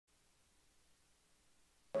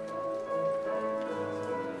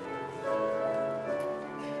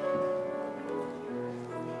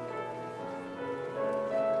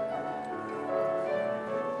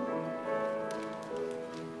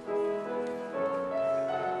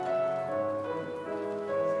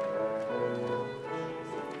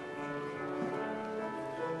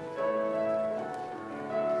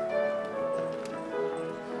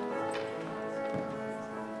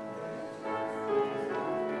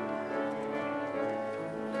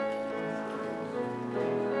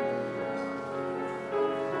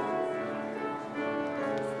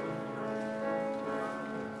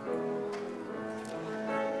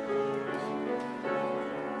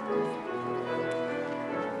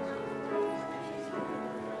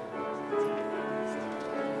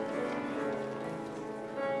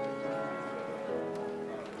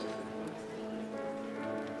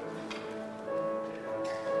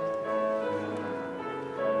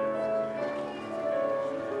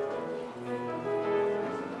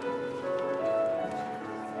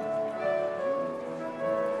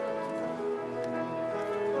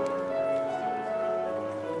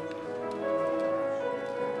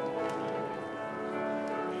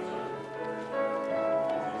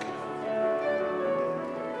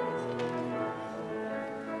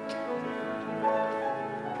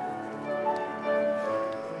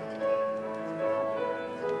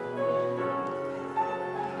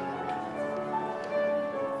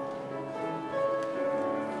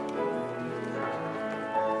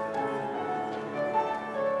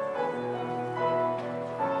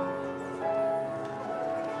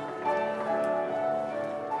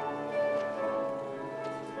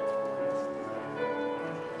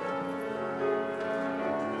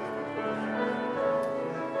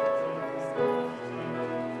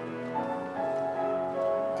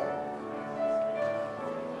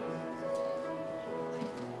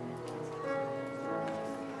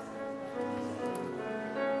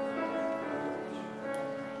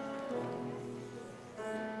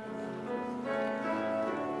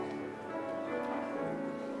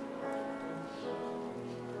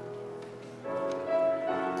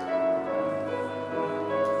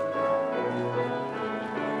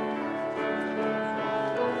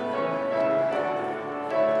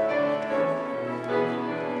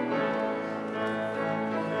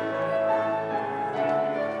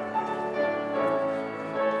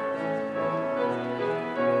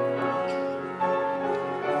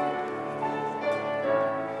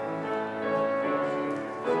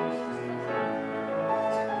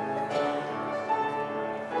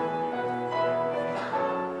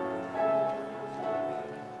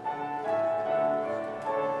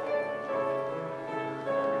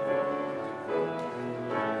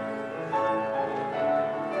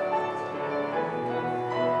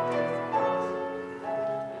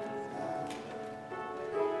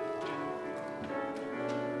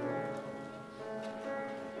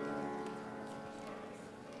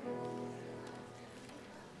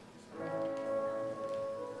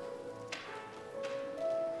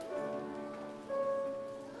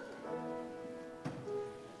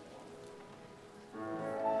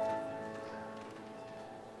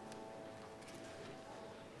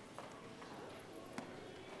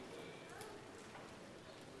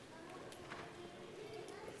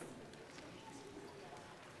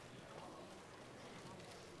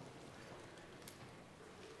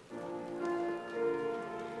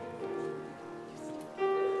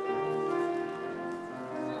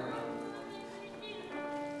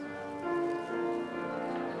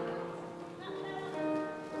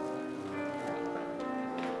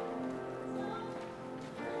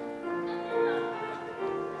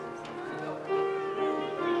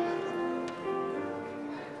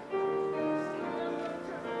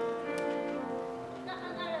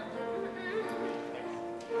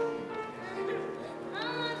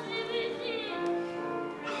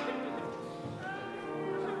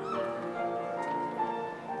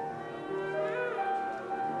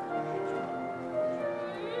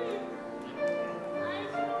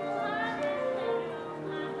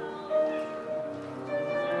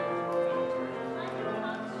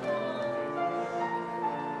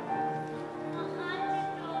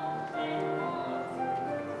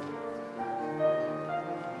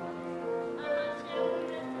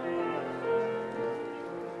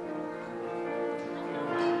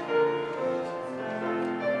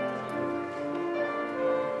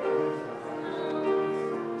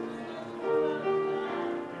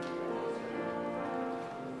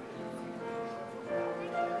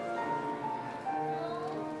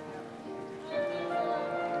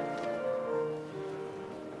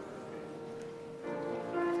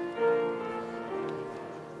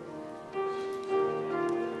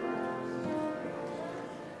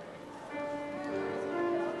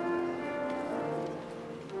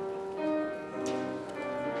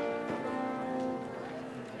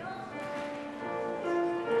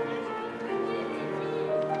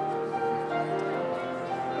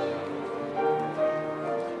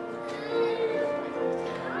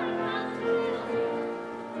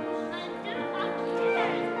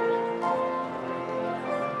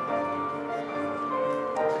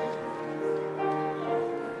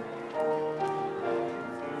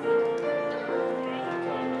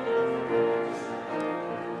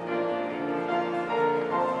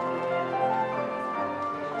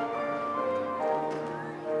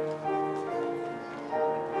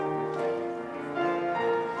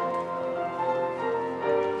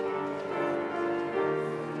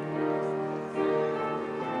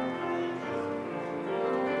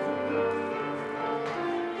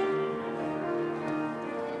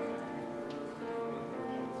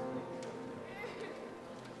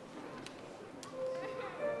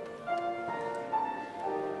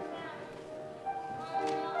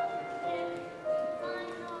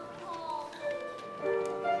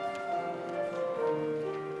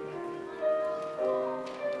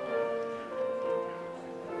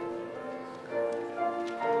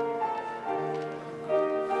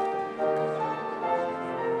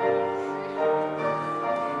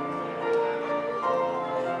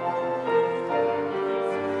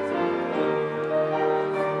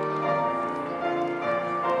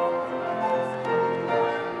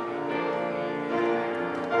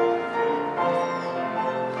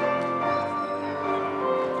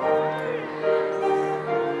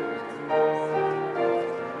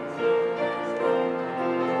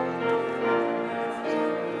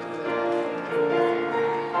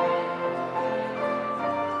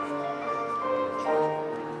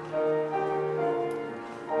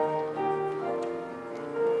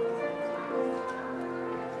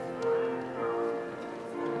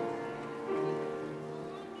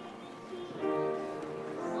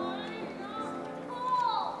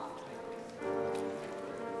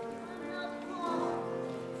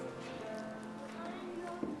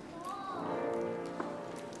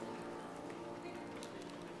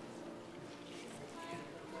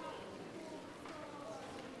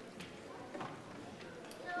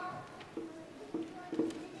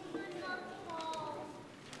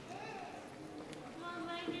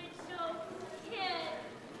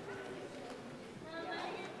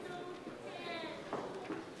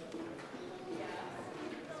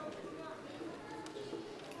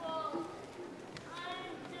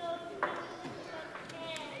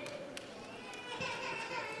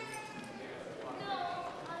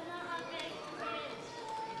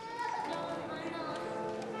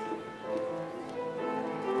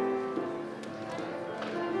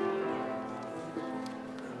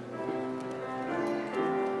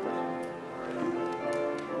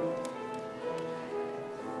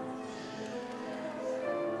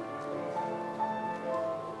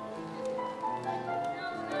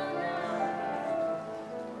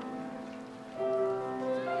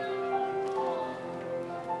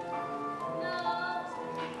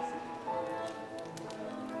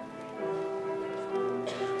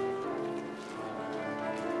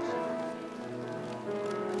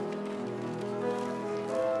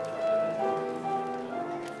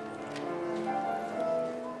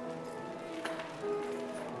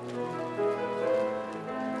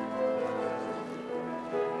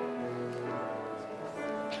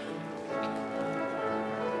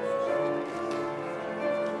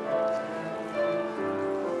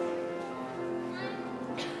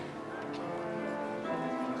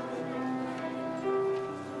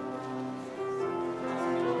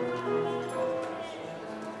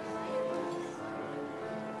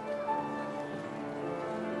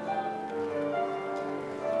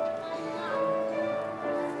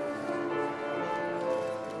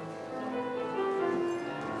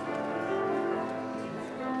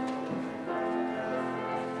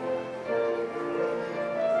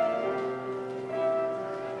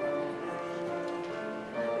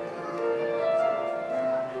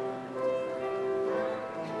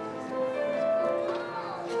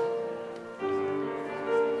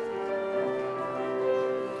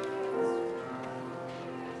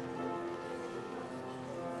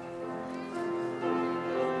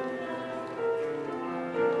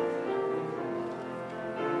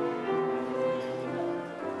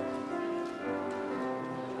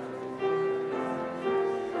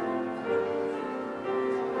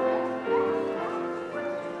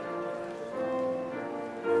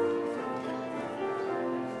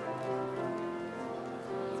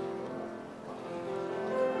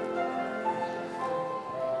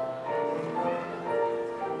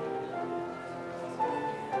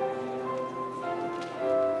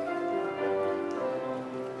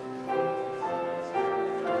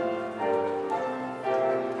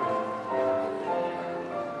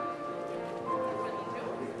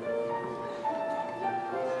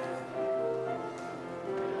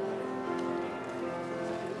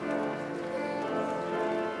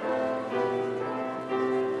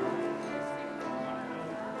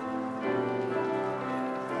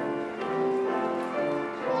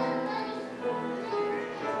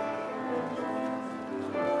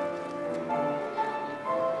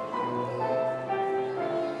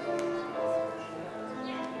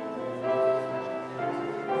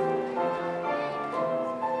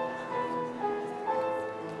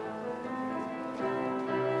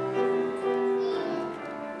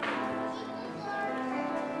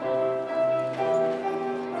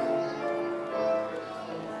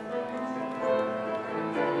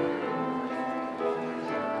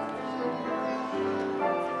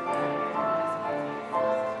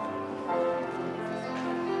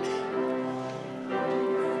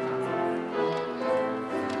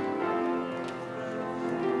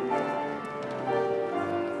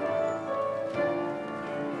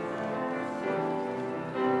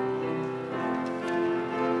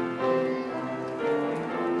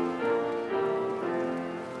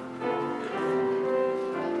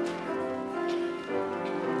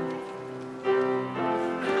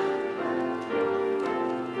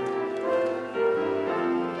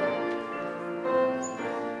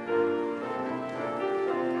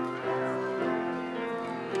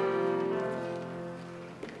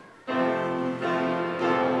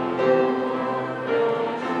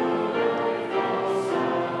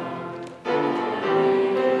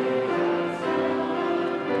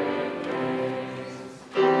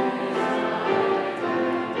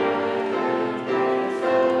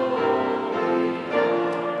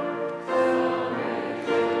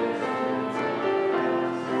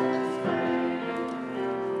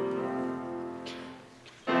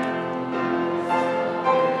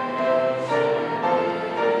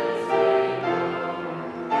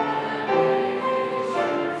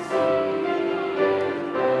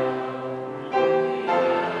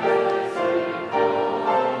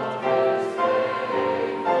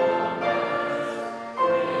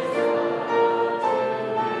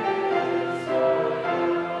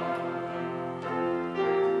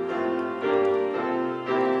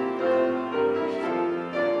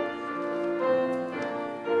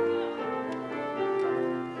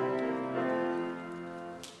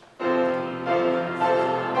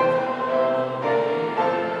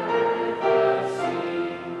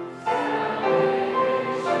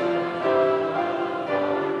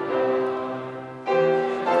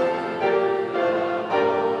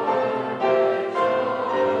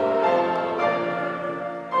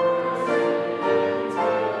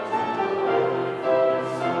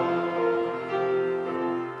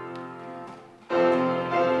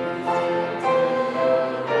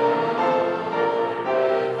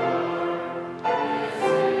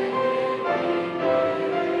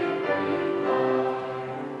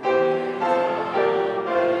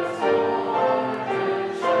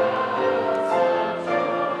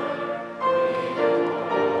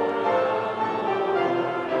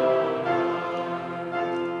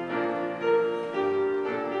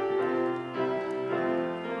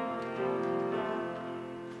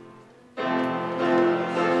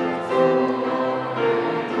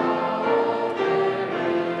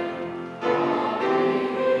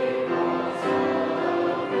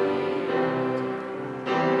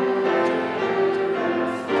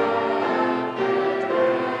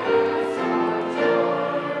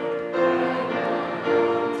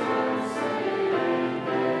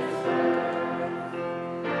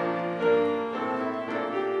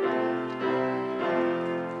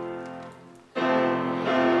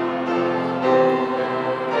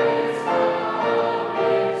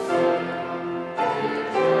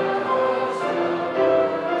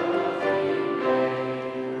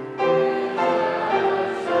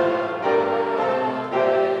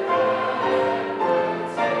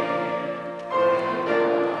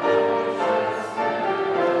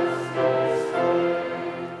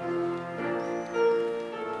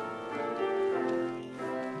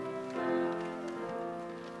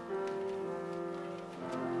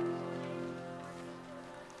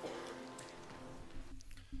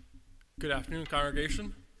Good afternoon,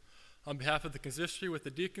 congregation. On behalf of the consistory with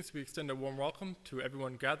the deacons, we extend a warm welcome to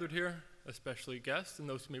everyone gathered here, especially guests and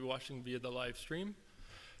those who may be watching via the live stream.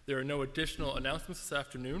 There are no additional announcements this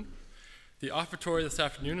afternoon. The offertory this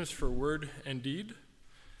afternoon is for word and deed.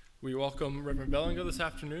 We welcome Reverend Vellenga this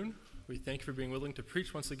afternoon. We thank you for being willing to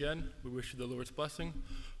preach once again. We wish you the Lord's blessing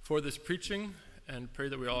for this preaching and pray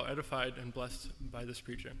that we are all edified and blessed by this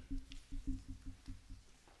preaching.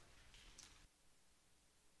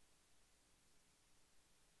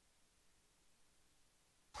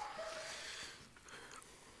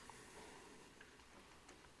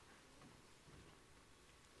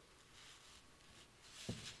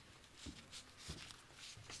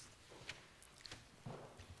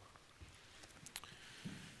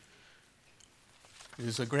 It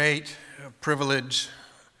is a great privilege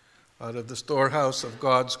out of the storehouse of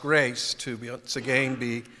God's grace to once again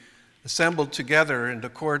be assembled together in the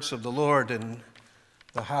courts of the Lord in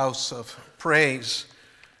the house of praise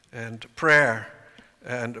and prayer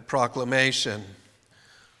and proclamation.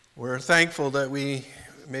 We're thankful that we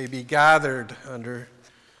may be gathered under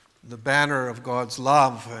the banner of God's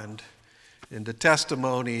love and in the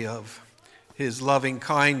testimony of his loving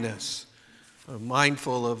kindness,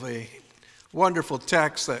 mindful of a wonderful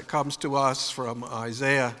text that comes to us from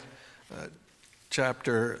Isaiah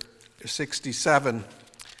chapter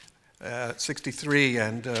 63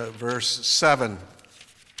 and verse 7,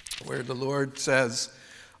 where the Lord says,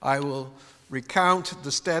 I will recount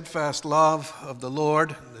the steadfast love of the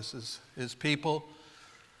Lord, this is his people,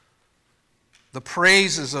 the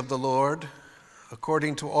praises of the Lord,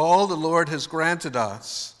 according to all the Lord has granted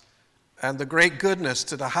us, and the great goodness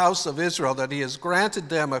to the house of Israel, that he has granted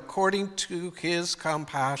them according to his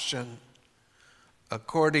compassion,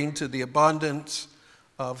 according to the abundance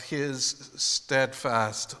of his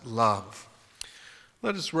steadfast love.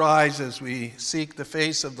 Let us rise as we seek the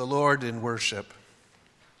face of the Lord in worship.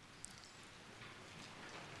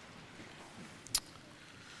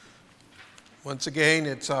 Once again,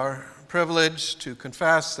 it's our privilege to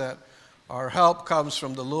confess that our help comes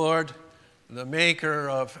from the Lord, the maker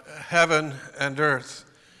of heaven and earth.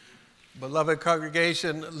 Beloved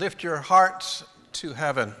congregation, lift your hearts to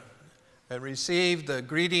heaven and receive the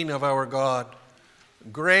greeting of our God.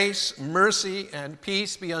 Grace, mercy, and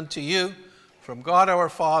peace be unto you from God our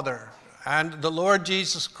Father and the Lord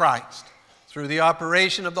Jesus Christ, through the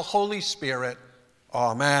operation of the Holy Spirit.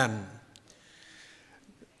 Amen.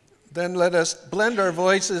 Then let us blend our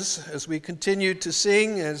voices as we continue to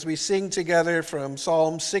sing, as we sing together from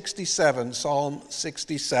Psalm 67, Psalm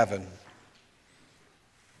 67.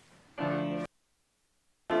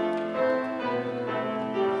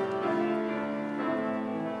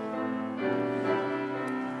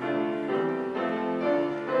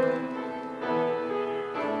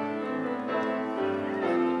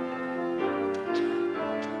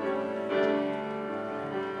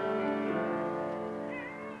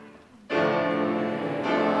 Yeah.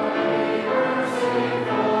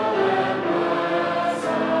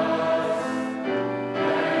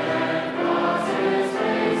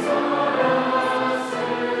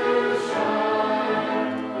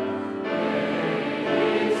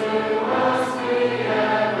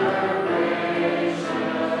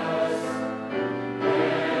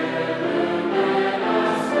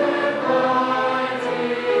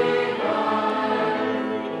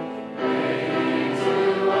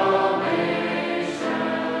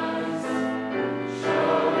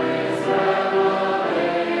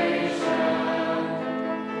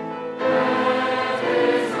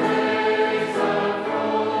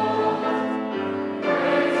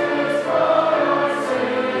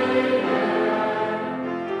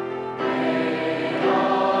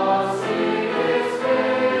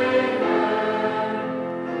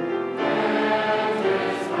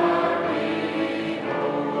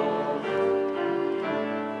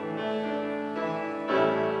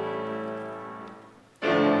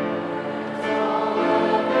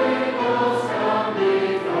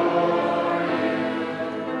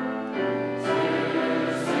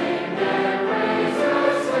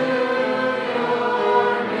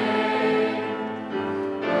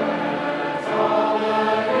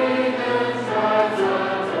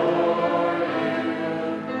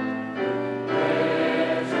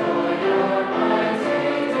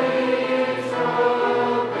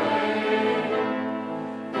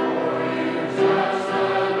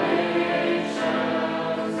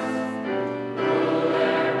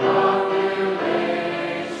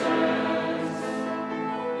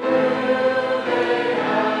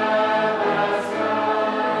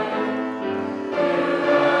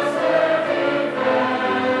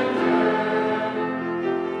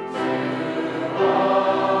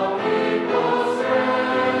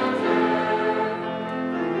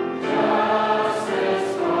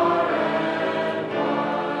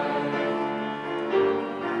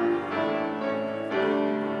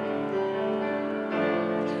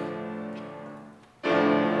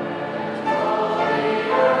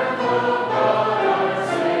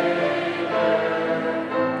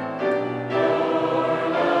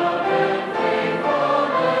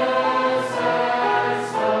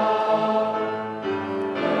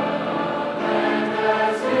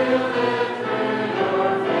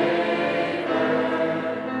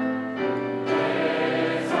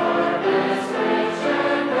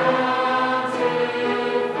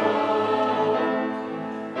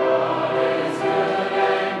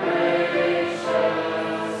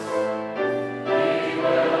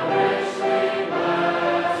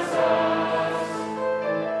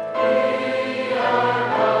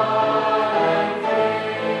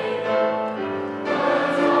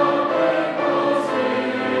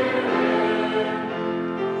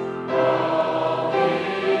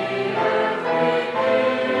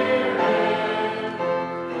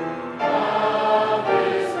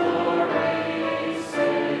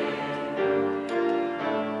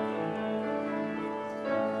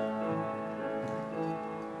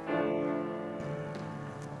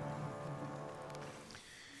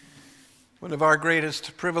 One of our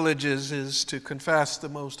greatest privileges is to confess the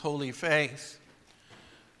most holy faith,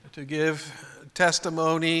 to give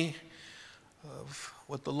testimony of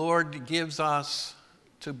what the Lord gives us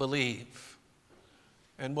to believe.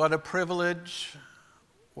 And what a privilege,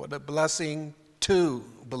 what a blessing to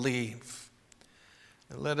believe.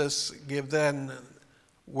 And let us give then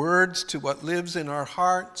words to what lives in our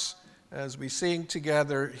hearts as we sing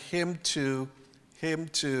together hymn to,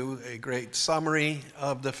 a great summary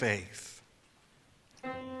of the faith.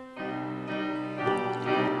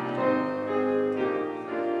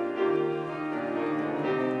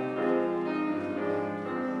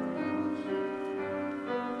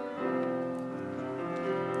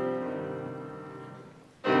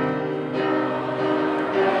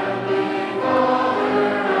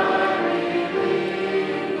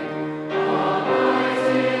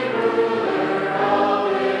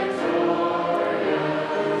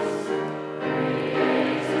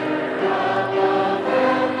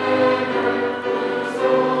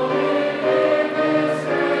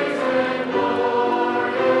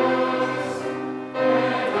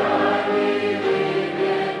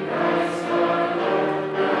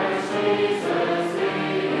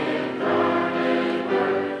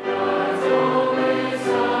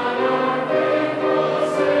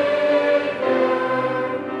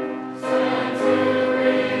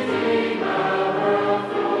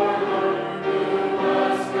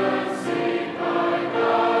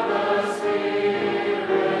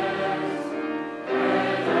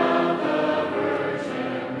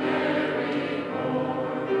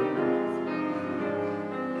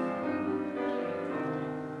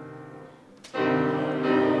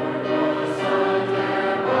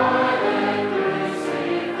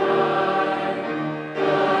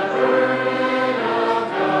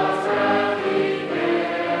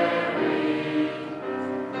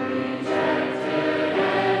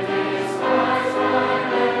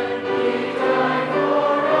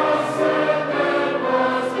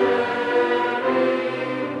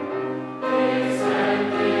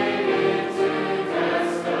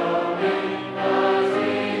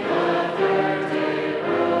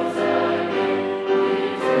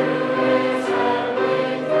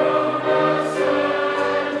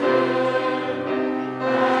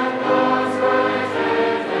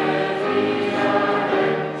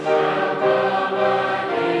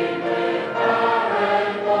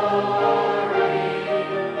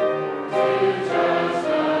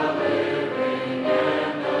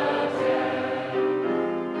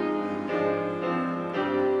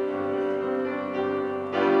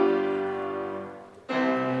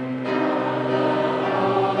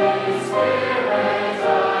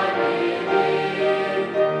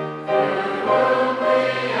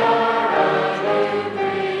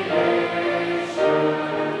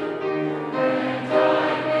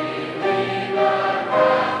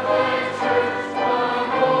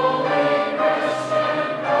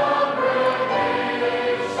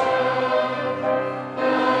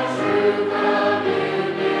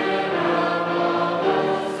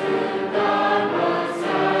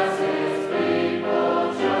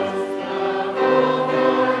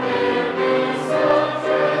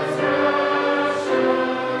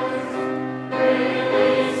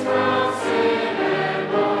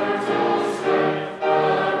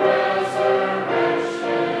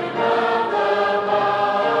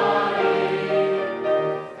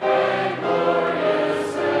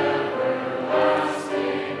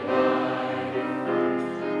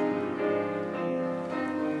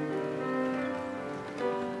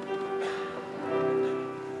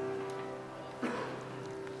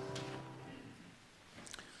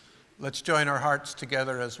 Let's join our hearts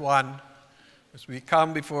together as one as we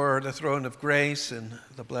come before the throne of grace in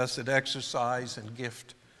the blessed exercise and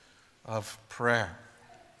gift of prayer.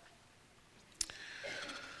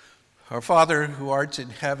 Our Father, who art in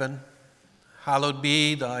heaven, hallowed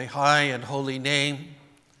be thy high and holy name.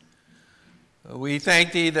 We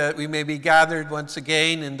thank thee that we may be gathered once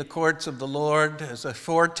again in the courts of the Lord as a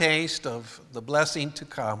foretaste of the blessing to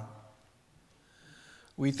come.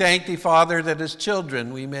 We thank thee, Father, that as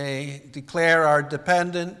children we may declare our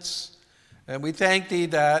dependence, and we thank thee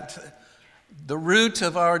that the root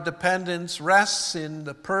of our dependence rests in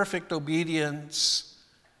the perfect obedience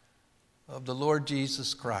of the Lord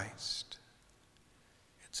Jesus Christ.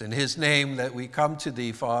 It's in his name that we come to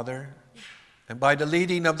thee, Father, and by the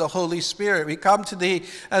leading of the Holy Spirit, we come to thee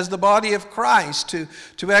as the body of Christ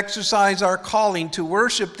to exercise our calling, to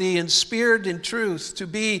worship thee in spirit and truth, to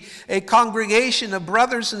be a congregation of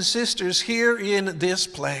brothers and sisters here in this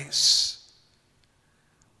place.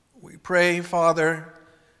 We pray, Father,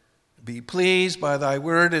 Be pleased by thy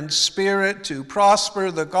word and spirit to prosper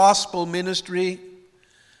the gospel ministry,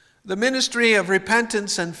 the ministry of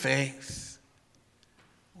repentance and faith.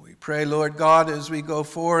 We pray, Lord God, as we go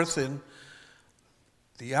forth in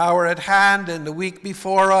the hour at hand and the week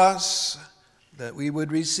before us, that we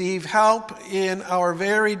would receive help in our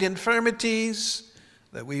varied infirmities,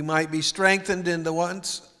 that we might be strengthened in the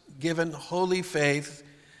once given holy faith,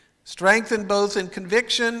 strengthened both in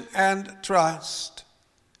conviction and trust.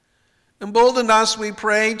 Embolden us, we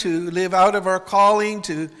pray, to live out of our calling,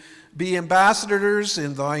 to be ambassadors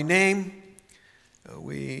in thy name.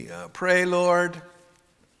 We pray, Lord,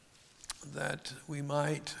 that we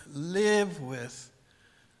might live with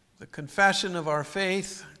the confession of our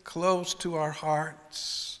faith close to our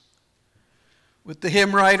hearts. With the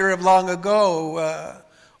hymn writer of long ago,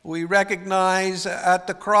 we recognize at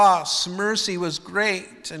the cross mercy was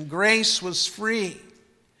great and grace was free.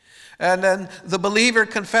 And then the believer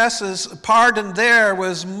confesses, pardon there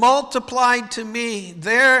was multiplied to me.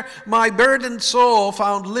 There my burdened soul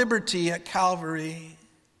found liberty at Calvary.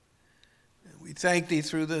 And we thank thee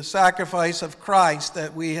through the sacrifice of Christ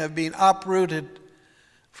that we have been uprooted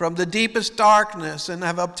from the deepest darkness and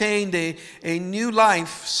have obtained a new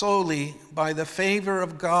life solely by the favor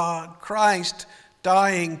of God. Christ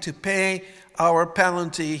dying to pay our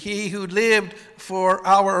penalty. He who lived for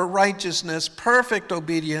our righteousness, perfect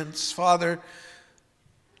obedience. Father,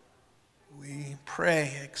 we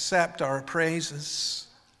pray, accept our praises.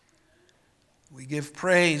 We give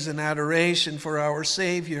praise and adoration for our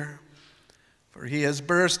Savior, for he has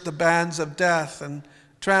burst the bands of death and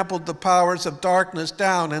trampled the powers of darkness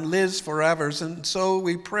down and lives forever. And so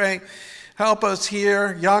we pray, help us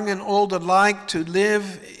here, young and old alike, to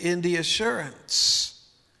live in the assurance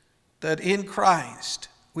that in Christ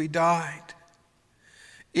we died.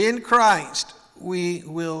 In Christ we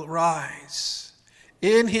will rise.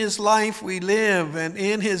 In his life we live, and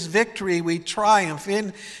in his victory we triumph.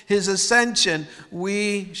 In his ascension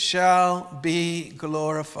we shall be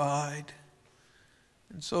glorified.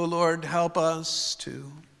 And so, Lord, help us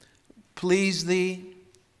to please thee,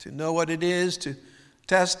 to know what it is to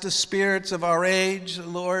test the spirits of our age.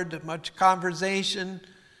 Lord, much conversation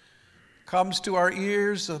comes to our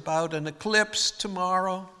ears about an eclipse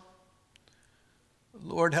tomorrow.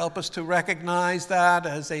 Lord, help us to recognize that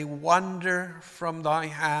as a wonder from thy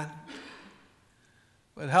hand.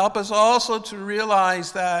 But help us also to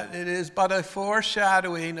realize that it is but a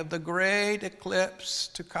foreshadowing of the great eclipse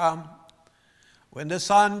to come, when the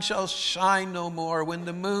sun shall shine no more, when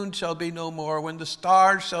the moon shall be no more, when the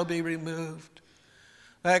stars shall be removed.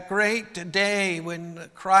 That great day when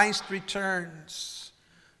Christ returns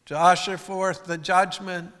to usher forth the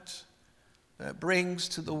judgment that brings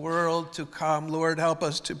to the world to come. Lord, help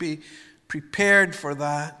us to be prepared for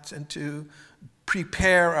that and to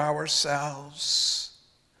prepare ourselves.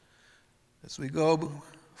 As we go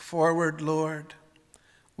forward, Lord,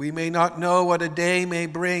 we may not know what a day may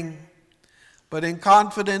bring, but in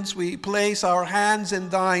confidence we place our hands in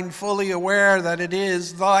thine, fully aware that it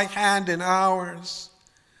is thy hand in ours.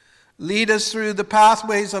 Lead us through the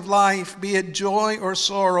pathways of life, be it joy or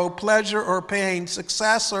sorrow, pleasure or pain,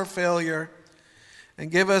 success or failure, and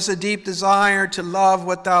give us a deep desire to love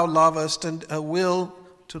what thou lovest and a will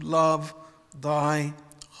to love thy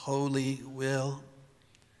holy will.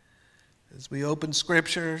 As we open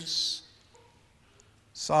scriptures,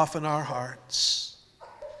 soften our hearts.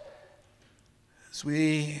 As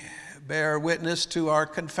we bear witness to our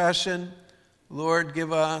confession, Lord,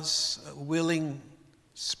 give us willing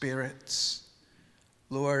spirits.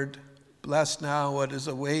 Lord, bless now what is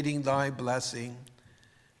awaiting thy blessing,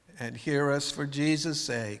 and hear us for Jesus'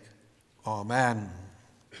 sake. Amen.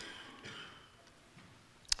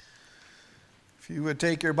 If you would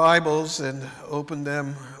take your Bibles and open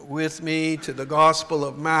them with me to the Gospel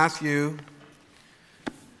of Matthew.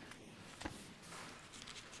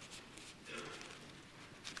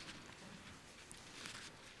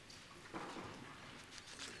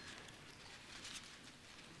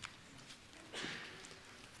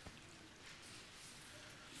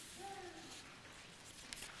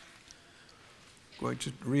 I'm going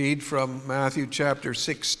to read from Matthew chapter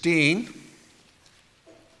 16.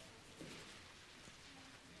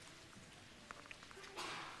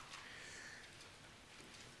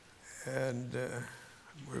 And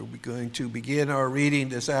we're going to begin our reading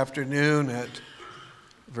this afternoon at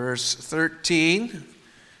verse 13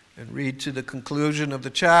 and read to the conclusion of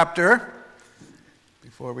the chapter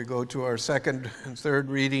before we go to our second and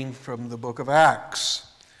third reading from the book of Acts.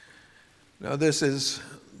 Now, this is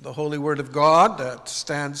the holy word of God that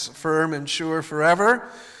stands firm and sure forever.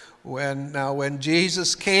 When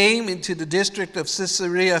Jesus came into the district of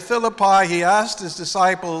Caesarea Philippi, he asked his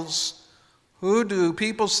disciples, "Who do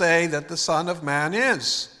people say that the Son of Man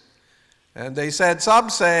is?" And they said, "Some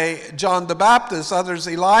say John the Baptist, others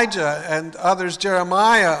Elijah, and others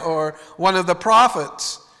Jeremiah or one of the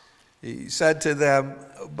prophets." He said to them,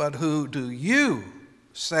 "But who do you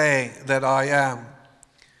say that I am?"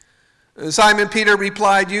 Simon Peter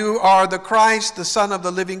replied, "You are the Christ, the Son of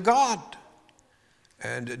the living God."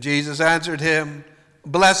 And Jesus answered him,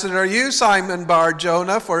 "Blessed are you, Simon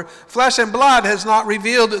Bar-Jonah, for flesh and blood has not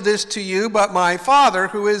revealed this to you, but my Father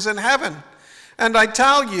who is in heaven. And I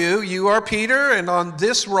tell you, you are Peter, and on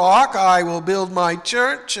this rock I will build my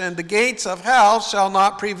church, and the gates of hell shall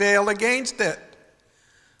not prevail against it.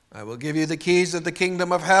 I will give you the keys of the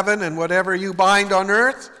kingdom of heaven, and whatever you bind on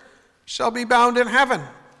earth shall be bound in heaven,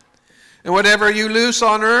 and whatever you loose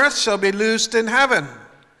on earth shall be loosed in heaven."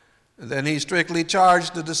 And then he strictly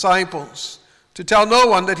charged the disciples to tell no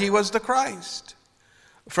one that he was the Christ.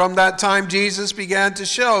 From that time, Jesus began to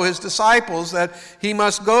show his disciples that he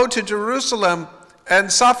must go to Jerusalem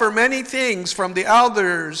and suffer many things from the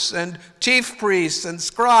elders and chief priests and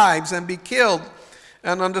scribes and be killed,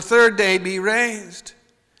 and on the third day be raised.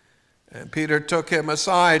 And Peter took him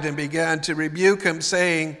aside and began to rebuke him,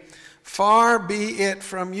 saying, "Far be it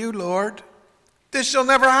from you, Lord. This shall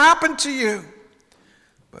never happen to you."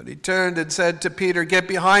 But he turned and said to Peter, "Get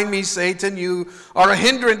behind me, Satan. You are a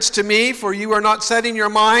hindrance to me, for you are not setting your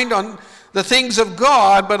mind on the things of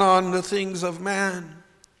God, but on the things of man."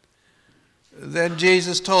 Then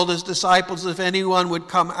Jesus told his disciples, "If anyone would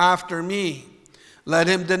come after me, let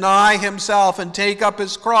him deny himself and take up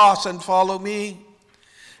his cross and follow me.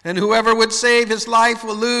 And whoever would save his life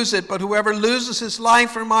will lose it, but whoever loses his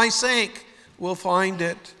life for my sake will find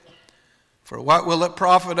it. For what will it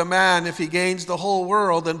profit a man if he gains the whole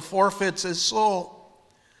world and forfeits his soul?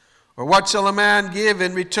 Or what shall a man give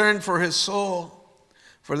in return for his soul?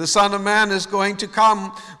 For the Son of Man is going to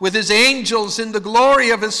come with his angels in the glory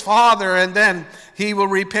of his Father, and then he will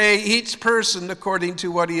repay each person according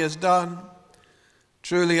to what he has done.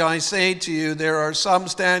 Truly I say to you, there are some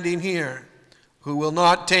standing here who will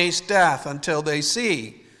not taste death until they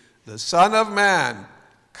see the Son of Man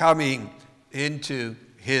coming into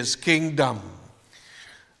his kingdom."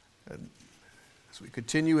 And as we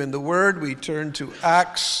continue in the Word, we turn to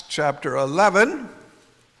Acts chapter 11.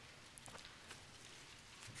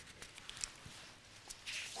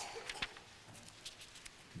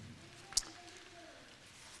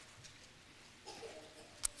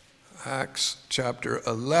 Acts chapter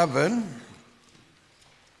 11,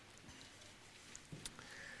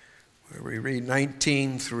 where we read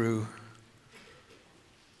 19 through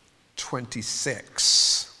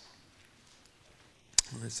 26.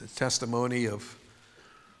 It's a testimony of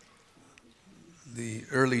the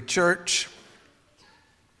early church,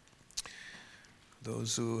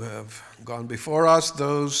 those who have gone before us,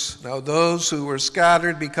 those who were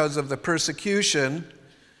scattered because of the persecution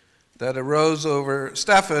that arose over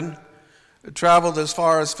Stephen, traveled as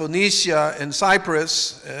far as Phoenicia and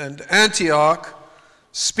Cyprus and Antioch,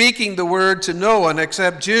 speaking the word to no one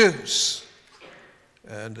except Jews.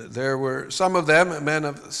 And there were some of them, men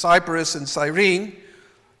of Cyprus and Cyrene,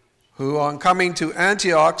 who on coming to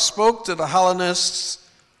Antioch spoke to the Hellenists,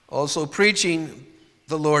 also preaching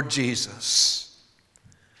the Lord Jesus.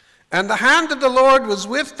 And the hand of the Lord was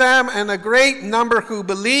with them, and a great number who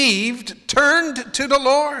believed turned to the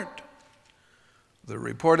Lord. The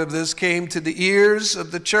report of this came to the ears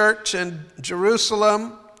of the church in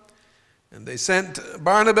Jerusalem, and they sent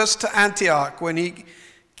Barnabas to Antioch. When he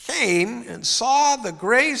came and saw the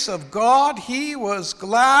grace of God, he was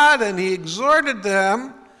glad, and he exhorted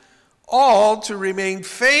them all to remain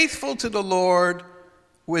faithful to the Lord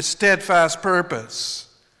with steadfast purpose.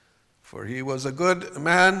 For he was a good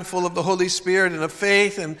man, full of the Holy Spirit and of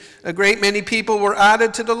faith, and a great many people were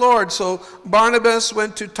added to the Lord. So Barnabas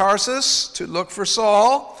went to Tarsus to look for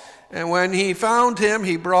Saul, and when he found him,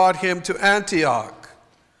 he brought him to Antioch.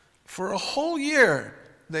 For a whole year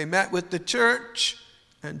they met with the church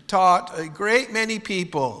and taught a great many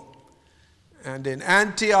people. And in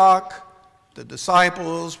Antioch, the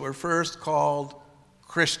disciples were first called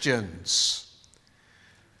Christians.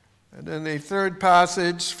 And then a third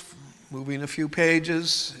passage, moving a few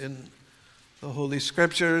pages in the Holy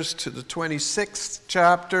Scriptures to the 26th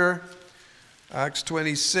chapter, Acts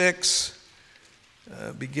 26,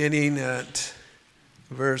 beginning at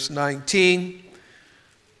verse 19.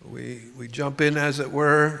 We jump in, as it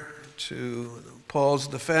were, to Paul's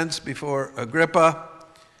defense before Agrippa.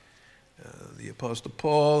 The Apostle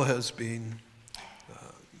Paul has been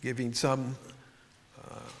giving some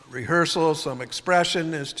rehearsal, some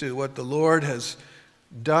expression as to what the Lord has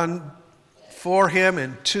done for him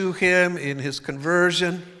and to him in his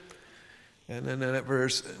conversion. And then at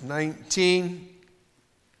verse 19,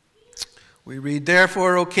 we read,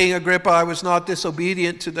 "Therefore, O King Agrippa, I was not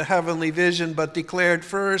disobedient to the heavenly vision, but declared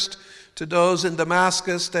first to those in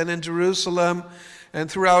Damascus, then in Jerusalem,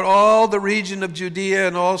 and throughout all the region of Judea,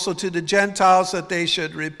 and also to the Gentiles, that they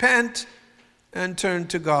should repent and turn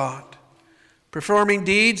to God, performing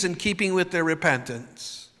deeds in keeping with their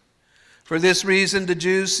repentance. For this reason the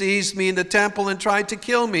Jews seized me in the temple and tried to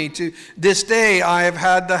kill me. To this day I have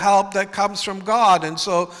had the help that comes from God, and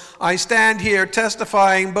so I stand here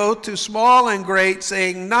testifying both to small and great,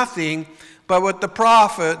 saying nothing but what the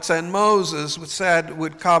prophets and Moses said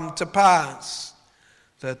would come to pass,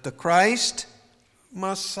 that the Christ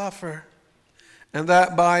must suffer, and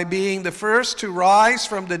that by being the first to rise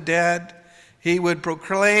from the dead, he would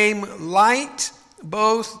proclaim light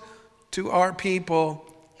both to our people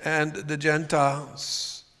and the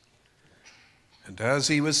Gentiles." And as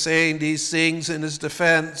he was saying these things in his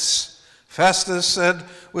defense, Festus said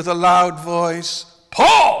with a loud voice,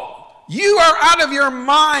 "Paul, you are out of your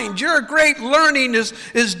mind. Your great learning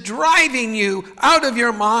is driving you out of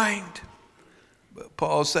your mind." But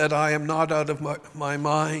Paul said, "I am not out of my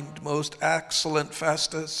mind, most excellent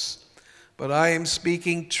Festus, but I am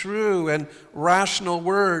speaking true and rational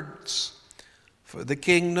words. For the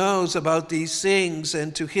king knows about these things,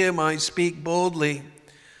 and to him I speak boldly.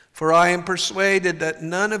 For I am persuaded that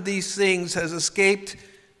none of these things has escaped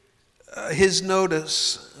his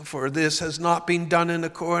notice, for this has not been done in a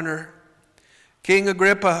corner. King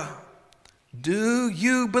Agrippa, do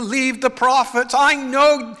you believe the prophets? I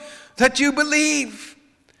know that you believe."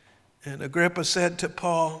 And Agrippa said to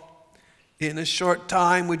Paul, "In a short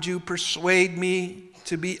time would you persuade me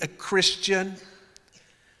to be a Christian?"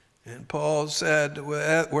 And Paul said,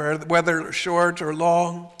 "Whether short or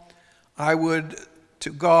long, I would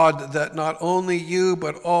to God that not only you,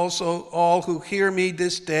 but also all who hear me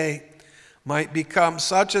this day might become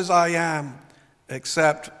such as I am,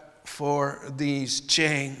 except for these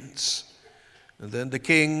chains." And then the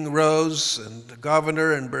king rose, and the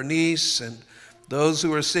governor and Bernice and those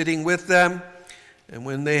who were sitting with them. And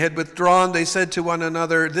when they had withdrawn, they said to one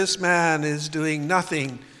another, "This man is doing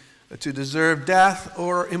nothing to deserve death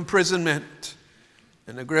or imprisonment."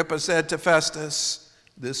 And Agrippa said to Festus,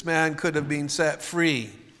 "This man could have been set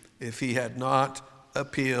free if he had not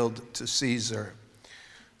appealed to Caesar."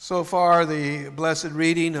 So far, the blessed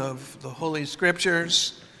reading of the Holy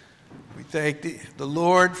Scriptures. We thank the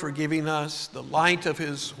Lord for giving us the light of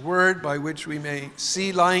his word by which we may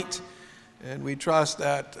see light, and we trust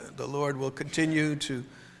that the Lord will continue to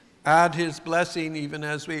add his blessing even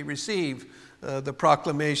as we receive the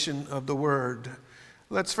proclamation of the word.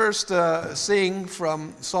 Let's first sing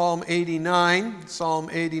from Psalm 89.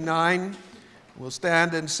 Psalm 89. We'll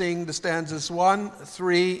stand and sing the stanzas 1,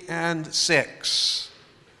 3, and 6.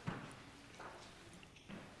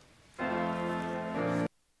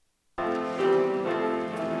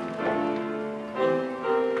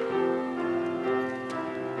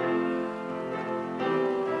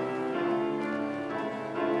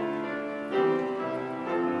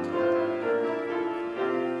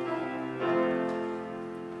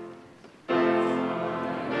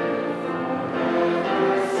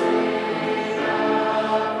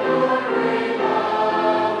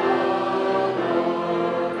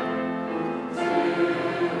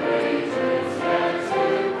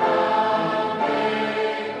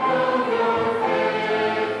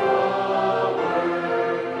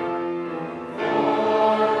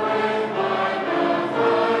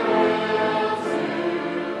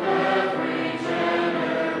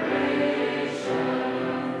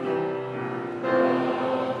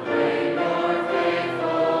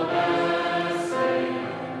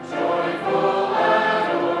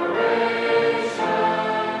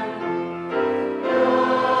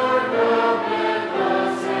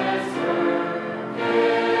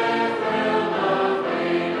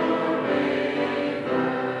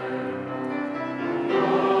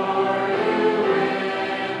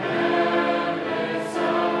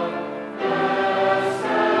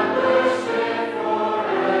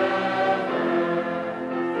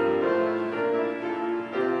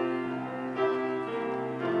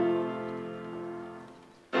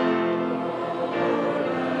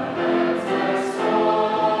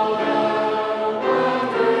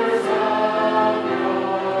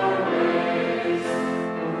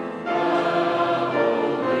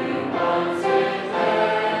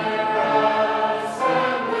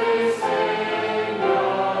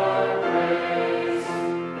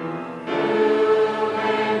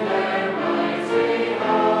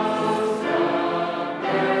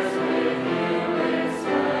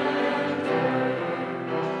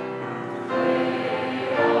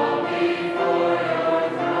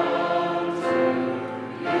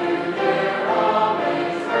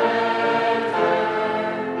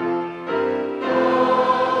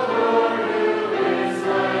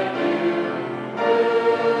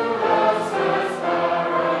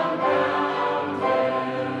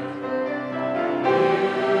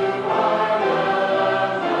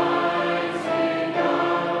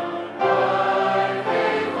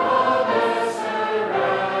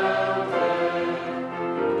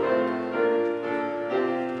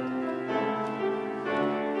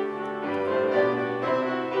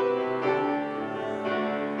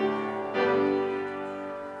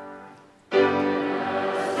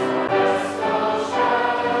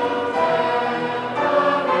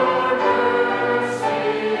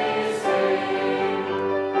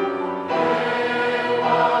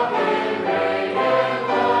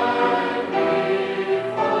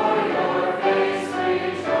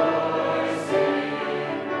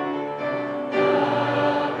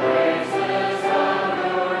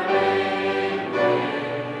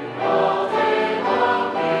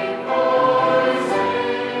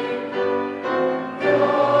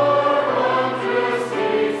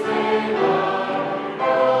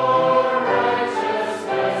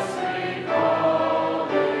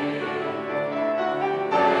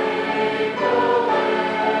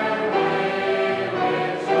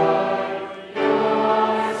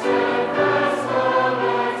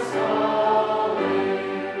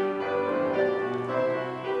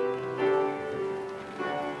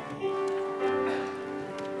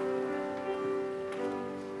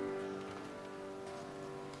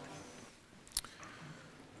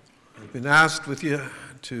 I've been asked with you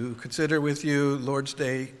to consider with you Lord's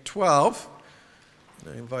Day 12.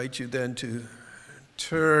 I invite you then to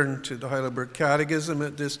turn to the Heidelberg Catechism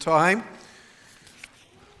at this time.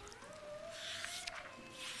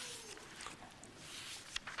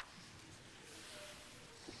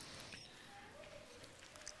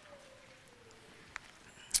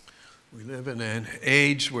 We live in an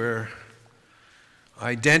age where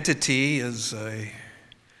identity is a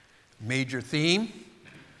major theme.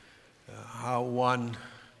 How one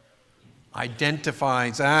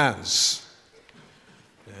identifies as.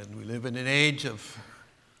 And we live in an age of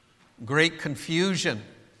great confusion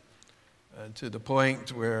to the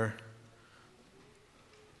point where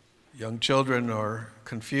young children are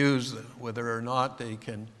confused whether or not they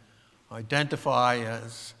can identify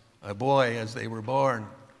as a boy as they were born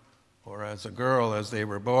or as a girl as they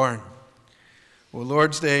were born. Well,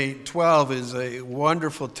 Lord's Day 12 is a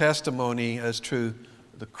wonderful testimony as to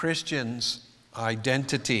the Christian's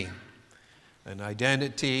identity, an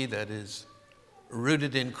identity that is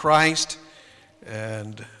rooted in Christ,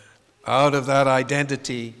 and out of that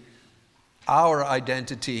identity, our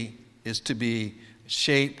identity is to be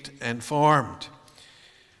shaped and formed.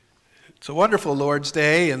 It's a wonderful Lord's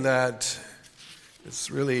Day in that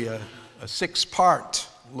it's really a six-part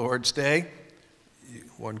Lord's Day.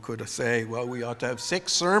 One could say, well, we ought to have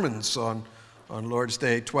 6 sermons on Lord's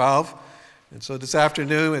Day 12. And so this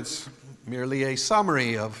afternoon, it's merely a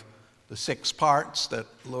summary of the 6 parts that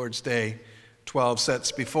Lord's Day 12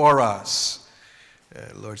 sets before us.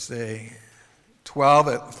 Lord's Day 12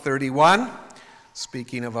 at 31,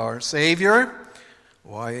 speaking of our Savior.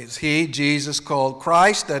 Why is he, Jesus, called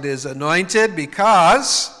Christ, that is anointed?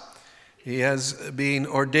 Because he has been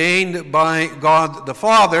ordained by God the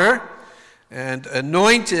Father and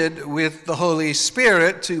anointed with the Holy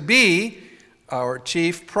Spirit to be our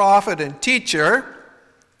chief prophet and teacher,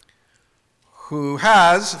 who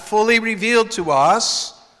has fully revealed to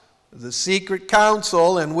us the secret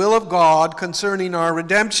counsel and will of God concerning our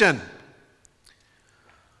redemption.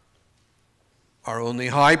 Our only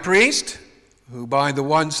high priest, who by the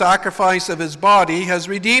one sacrifice of his body has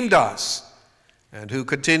redeemed us, and who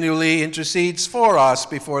continually intercedes for us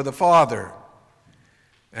before the Father,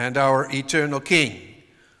 and our eternal King,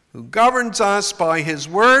 who governs us by his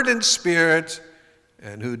word and spirit,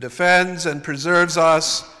 and who defends and preserves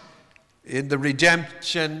us in the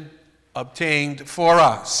redemption obtained for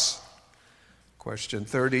us. Question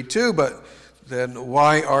 32, but then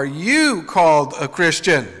why are you called a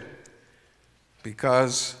Christian?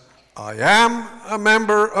 Because I am a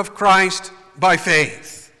member of Christ by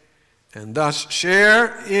faith, and thus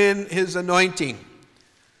share in his anointing,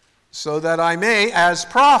 so that I may, as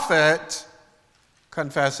prophet,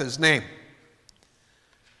 confess his name.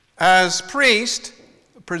 As priest,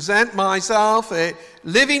 present myself a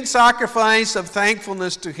living sacrifice of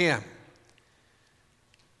thankfulness to him.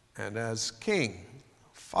 And as king,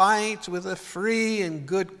 fight with a free and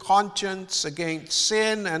good conscience against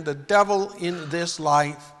sin and the devil in this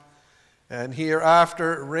life, and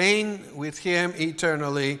hereafter reign with him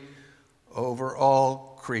eternally over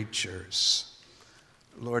all creatures.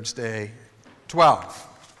 Lord's Day 12.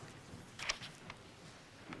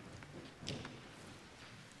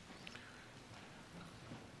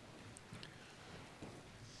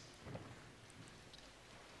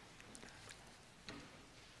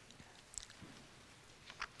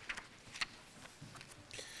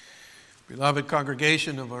 Beloved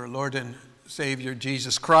congregation of our Lord and Savior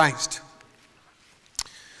Jesus Christ,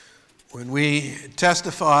 when we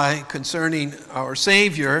testify concerning our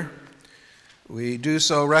Savior, we do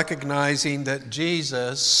so recognizing that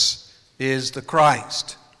Jesus is the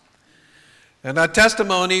Christ. And that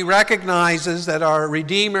testimony recognizes that our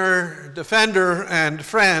Redeemer, Defender, and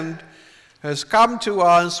Friend has come to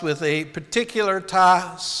us with a particular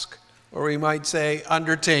task, or we might say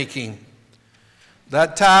undertaking.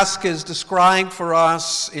 That task is described for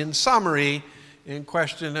us in summary in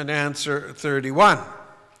question and answer 31.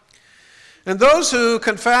 And those who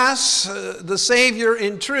confess the Savior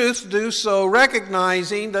in truth do so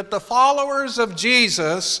recognizing that the followers of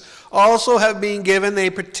Jesus also have been given a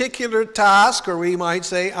particular task, or we might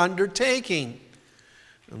say undertaking.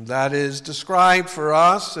 And that is described for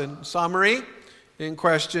us in summary in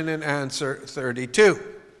question and answer 32.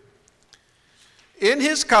 In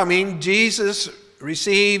his coming, Jesus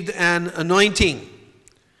received an anointing.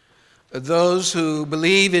 Those who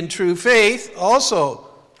believe in true faith also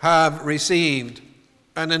have received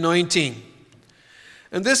an anointing.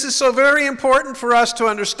 And this is so very important for us to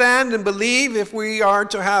understand and believe if we are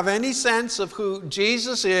to have any sense of who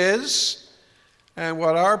Jesus is and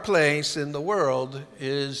what our place in the world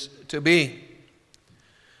is to be.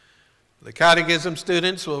 The Catechism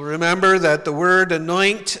students will remember that the word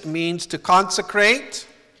anoint means to consecrate,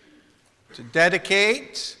 to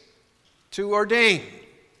dedicate, to ordain.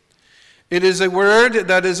 It is a word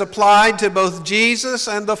that is applied to both Jesus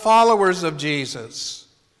and the followers of Jesus.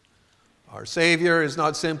 Our Savior is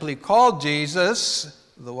not simply called Jesus,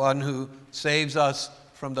 the one who saves us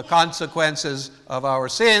from the consequences of our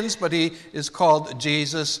sins, but he is called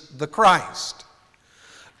Jesus the Christ.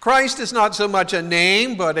 Christ is not so much a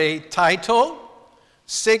name, but a title,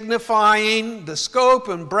 signifying the scope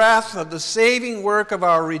and breadth of the saving work of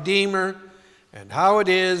our Redeemer and how it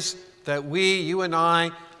is that we, you and I,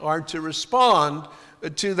 are to respond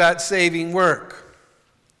to that saving work.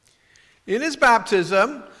 In his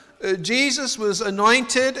baptism, Jesus was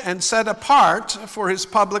anointed and set apart for his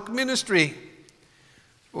public ministry.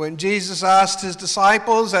 When Jesus asked his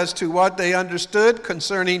disciples as to what they understood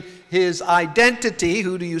concerning his identity,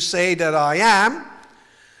 "Who do you say that I am?"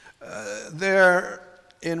 There,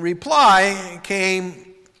 in reply,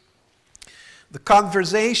 came the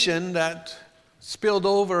conversation that spilled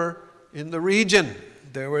over in the region.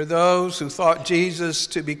 There were those who thought Jesus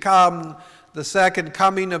to become the second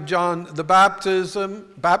coming of John the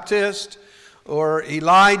Baptist, or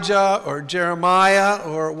Elijah, or Jeremiah,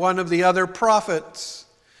 or one of the other prophets.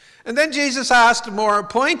 And then Jesus asked more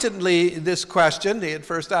pointedly this question. He had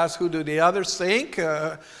first asked, "Who do the others think?"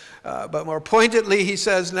 But more pointedly he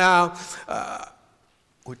says now,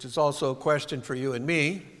 which is also a question for you and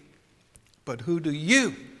me, "But who do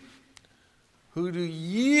you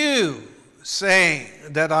say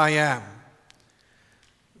that I am?"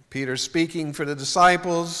 Peter, speaking for the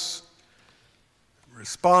disciples,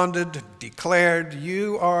 responded, declared,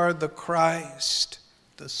 "You are the Christ,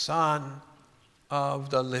 the Son of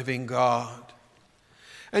the living God."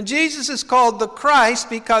 And Jesus is called the Christ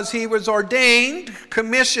because he was ordained,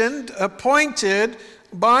 commissioned, appointed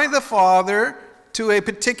by the Father to a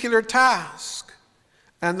particular task.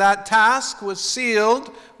 And that task was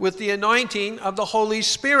sealed with the anointing of the Holy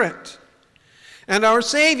Spirit. And our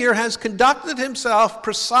Savior has conducted himself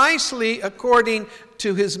precisely according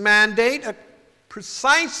to his mandate,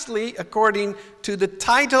 precisely according to the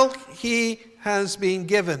title he has been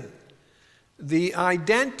given. The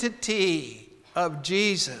identity of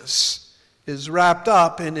Jesus is wrapped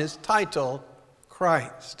up in his title,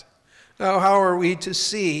 Christ. Now, how are we to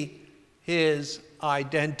see his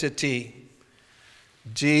identity?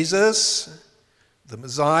 Jesus, the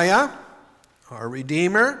Messiah, our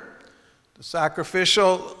Redeemer, the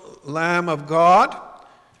sacrificial Lamb of God,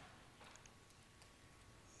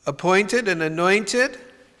 appointed and anointed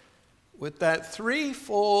with that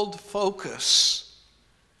threefold focus.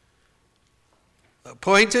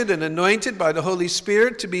 Appointed and anointed by the Holy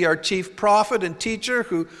Spirit to be our chief prophet and teacher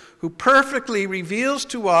who perfectly reveals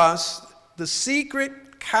to us the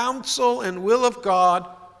secret counsel and will of God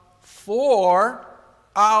for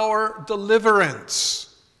our deliverance,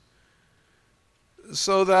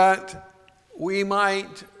 so that we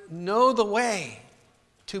might know the way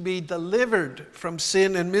to be delivered from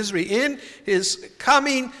sin and misery. In his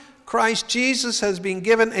coming, Christ Jesus has been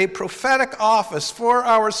given a prophetic office for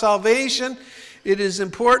our salvation. It is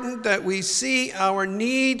important that we see our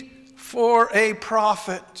need for a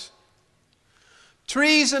prophet.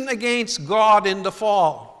 Treason against God in the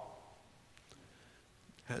fall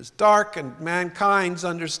has darkened mankind's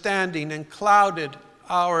understanding and clouded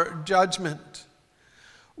our judgment.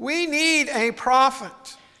 We need a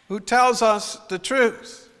prophet who tells us the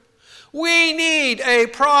truth. We need a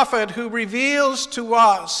prophet who reveals to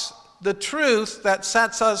us the truth that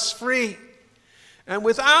sets us free. And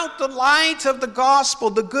without the light of the gospel,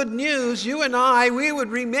 the good news, you and I, we would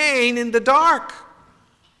remain in the dark.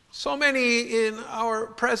 So many in our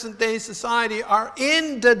present day society are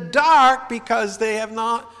in the dark because they have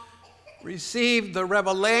not received the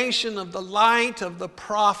revelation of the light of the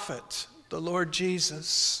prophet, the Lord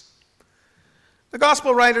Jesus. The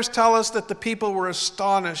gospel writers tell us that the people were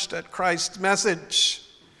astonished at Christ's message.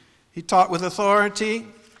 He taught with authority.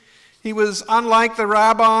 He was unlike the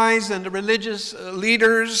rabbis and the religious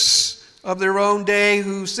leaders of their own day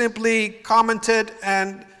who simply commented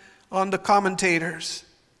on the commentators.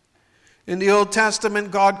 In the Old Testament,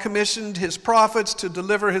 God commissioned his prophets to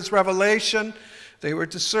deliver his revelation. They were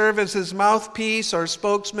to serve as his mouthpiece or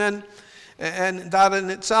spokesman, and that in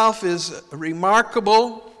itself is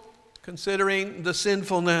remarkable considering the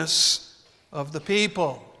sinfulness of the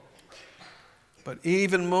people. But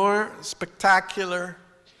even more spectacular,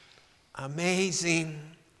 amazing,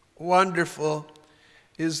 wonderful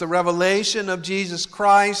is the revelation of Jesus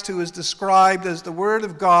Christ, who is described as the Word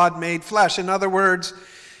of God made flesh. In other words,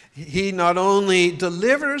 He not only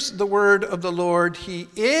delivers the word of the Lord, he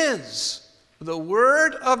is the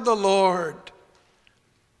word of the Lord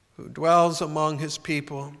who dwells among his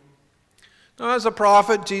people. Now, as a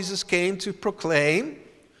prophet, Jesus came to proclaim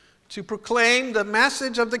the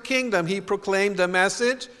message of the kingdom. He proclaimed the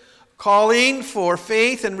message calling for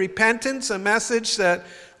faith and repentance, a message that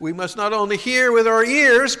we must not only hear with our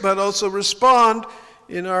ears, but also respond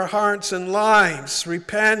in our hearts and lives.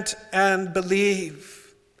 Repent and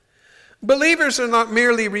believe. Believers are not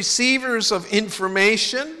merely receivers of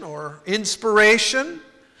information or inspiration.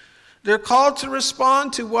 They're called to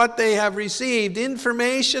respond to what they have received.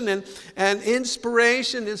 Information and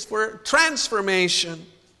inspiration is for transformation.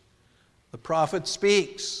 The prophet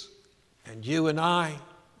speaks, and you and I,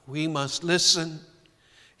 we must listen.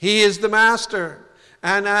 He is the master,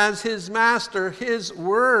 and as his master, his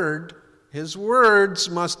words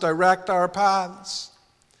must direct our paths.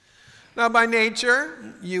 Now, by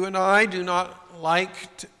nature, you and I do not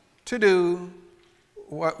like to do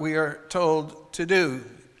what we are told to do.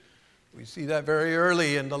 We see that very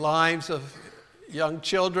early in the lives of young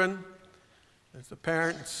children. As the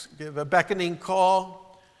parents give a beckoning call,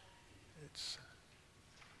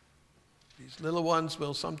 these little ones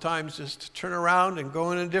will sometimes just turn around and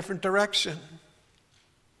go in a different direction.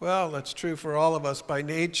 Well, that's true for all of us by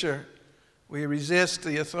nature. We resist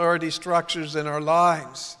the authority structures in our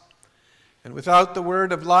lives. And without the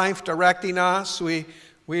word of life directing us, we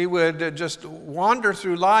would just wander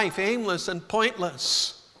through life aimless and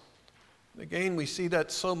pointless. Again, we see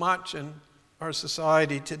that so much in our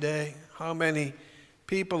society today. How many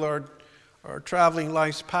people are traveling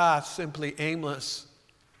life's path simply aimless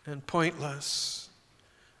and pointless.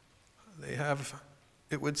 They have,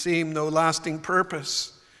 it would seem, no lasting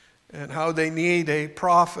purpose, and how they need a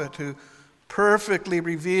prophet who perfectly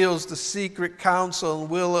reveals the secret counsel and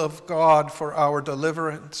will of God for our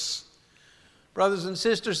deliverance. Brothers and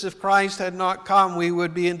sisters, if Christ had not come, we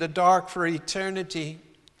would be in the dark for eternity.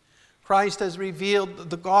 Christ has revealed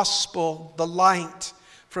the gospel, the light.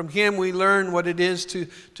 From him we learn what it is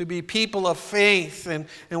to be people of faith and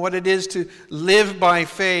what it is to live by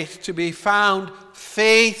faith, to be found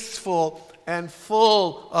faithful and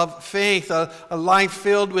full of faith, a life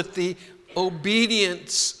filled with the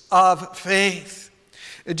obedience of faith.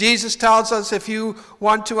 Jesus tells us if you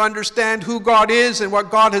want to understand who God is and what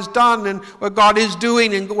God has done and what God is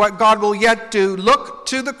doing and what God will yet do, look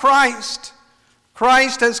to the Christ.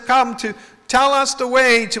 Christ has come to tell us the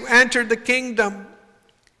way to enter the kingdom.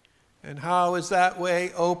 And how is that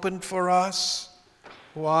way opened for us?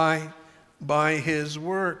 Why? By his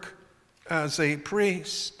work as a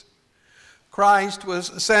priest. Christ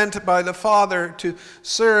was sent by the Father to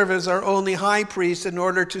serve as our only high priest in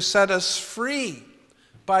order to set us free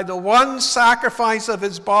by the one sacrifice of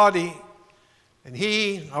his body. And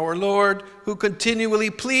he, our Lord, who continually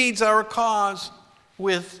pleads our cause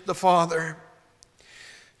with the Father.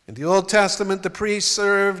 In the Old Testament, the priest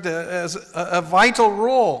served as a vital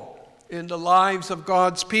role in the lives of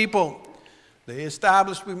God's people. They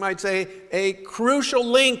established, we might say, a crucial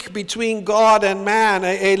link between God and man,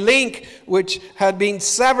 a link which had been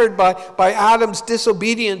severed by Adam's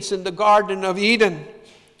disobedience in the Garden of Eden.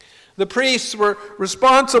 The priests were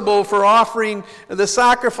responsible for offering the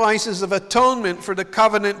sacrifices of atonement for the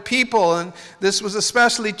covenant people, and this was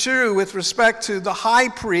especially true with respect to the high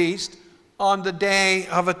priest on the Day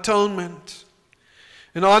of Atonement.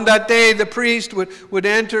 And on that day, the priest would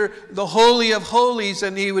enter the Holy of Holies,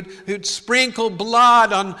 and he would sprinkle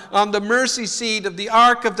blood on the mercy seat of the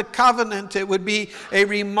Ark of the Covenant. It would be a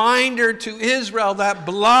reminder to Israel that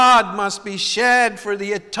blood must be shed for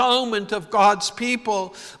the atonement of God's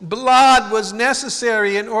people. Blood was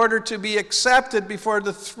necessary in order to be accepted before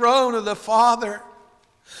the throne of the Father.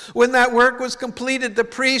 When that work was completed, the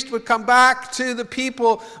priest would come back to the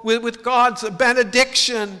people with God's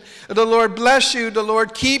benediction. The Lord bless you, the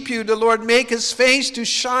Lord keep you, the Lord make his face to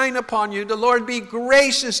shine upon you, the Lord be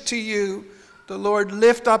gracious to you, the Lord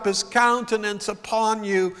lift up his countenance upon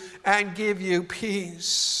you and give you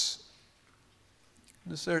peace.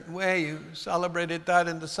 In a certain way, you celebrated that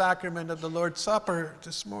in the sacrament of the Lord's Supper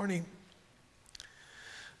this morning.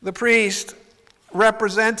 The priest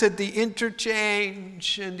represented the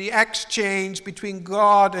interchange and the exchange between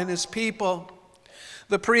God and his people.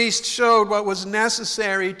 The priest showed what was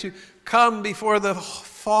necessary to come before the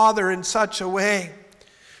Father in such a way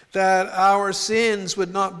that our sins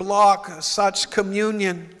would not block such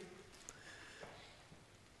communion.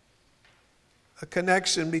 A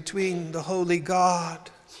connection between the holy God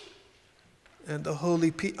and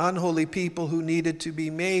the unholy people who needed to be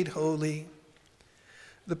made holy.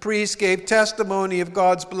 The priest gave testimony of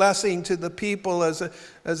God's blessing to the people as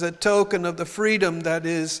a token of the freedom that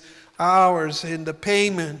is ours in the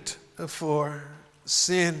payment for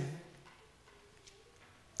sin.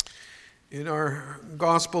 In our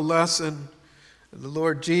gospel lesson, the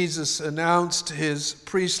Lord Jesus announced his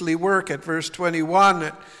priestly work at verse 21.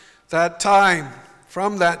 At that time,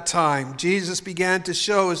 from that time, Jesus began to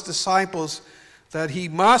show his disciples that he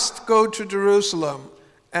must go to Jerusalem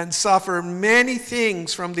and suffer many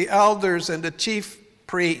things from the elders and the chief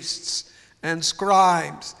priests and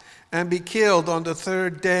scribes, and be killed on the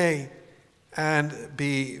third day and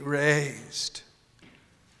be raised.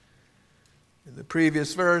 In the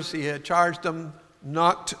previous verse, he had charged them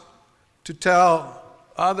not to tell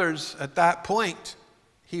others at that point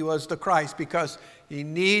he was the Christ, because he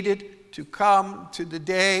needed to come to the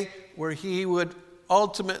day where he would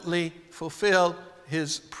ultimately fulfill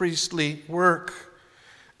his priestly work.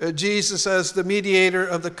 Jesus, as the mediator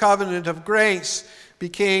of the covenant of grace,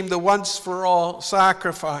 became the once-for-all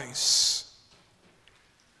sacrifice.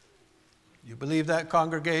 You believe that,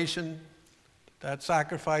 congregation? That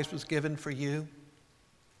sacrifice was given for you?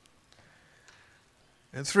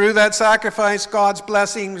 And through that sacrifice, God's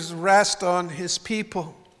blessings rest on his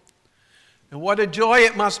people. And what a joy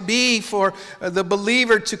it must be for the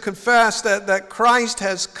believer to confess that Christ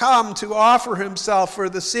has come to offer himself for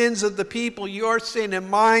the sins of the people, your sin and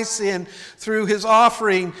my sin, through his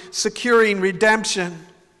offering, securing redemption.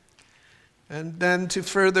 And then to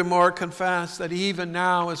furthermore confess that even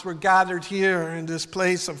now, as we're gathered here in this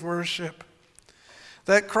place of worship,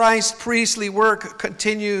 that Christ's priestly work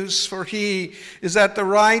continues, for he is at the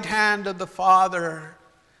right hand of the Father,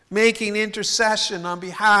 making intercession on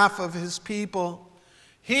behalf of his people.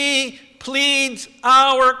 He pleads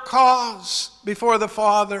our cause before the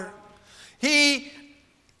Father. He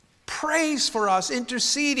prays for us,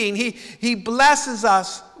 interceding. He blesses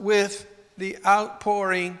us with the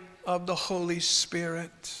outpouring of the Holy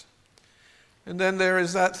Spirit. And then there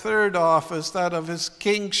is that third office, that of his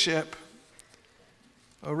kingship.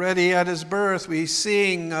 Already at his birth, we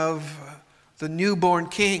sing of the newborn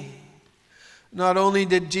king. Not only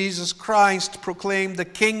did Jesus Christ proclaim the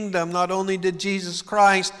kingdom, not only did Jesus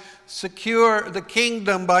Christ secure the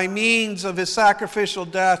kingdom by means of his sacrificial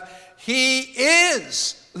death, he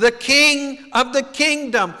is the king of the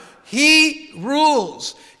kingdom. He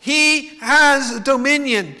rules. He has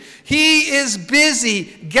dominion. He is busy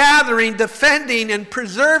gathering, defending, and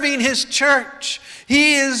preserving his church.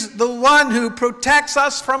 He is the one who protects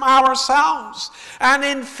us from ourselves. And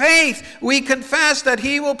in faith, we confess that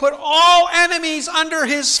he will put all enemies under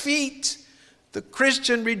his feet. The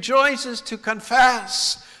Christian rejoices to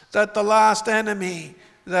confess that the last enemy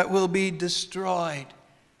that will be destroyed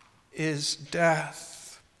is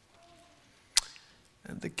death.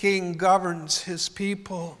 And the king governs his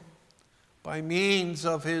people by means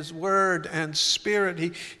of his word and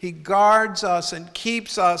spirit. He guards us and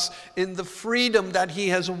keeps us in the freedom that he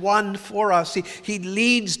has won for us. He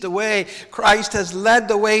leads the way. Christ has led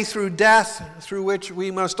the way through death, through which we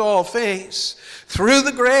must all face, through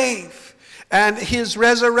the grave. And his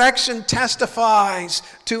resurrection testifies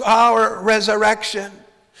to our resurrection.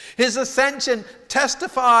 His ascension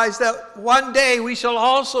testifies that one day we shall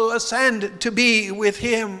also ascend to be with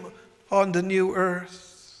him on the new earth.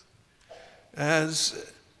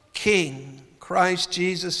 As King, Christ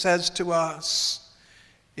Jesus says to us,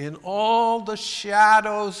 in all the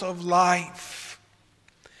shadows of life,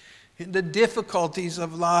 in the difficulties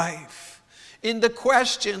of life, in the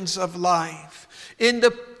questions of life, in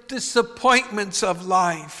the disappointments of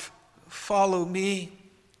life, follow me.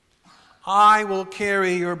 I will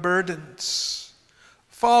carry your burdens.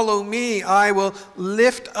 Follow me. I will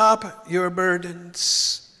lift up your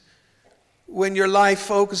burdens. When your life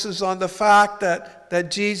focuses on the fact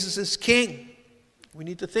that Jesus is King, we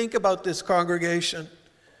need to think about this, congregation.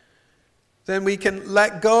 Then we can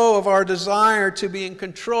let go of our desire to be in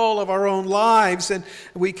control of our own lives, and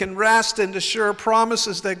we can rest in the sure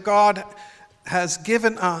promises that God has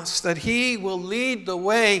given us, that he will lead the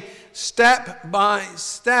way step by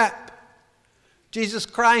step. Jesus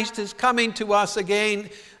Christ is coming to us again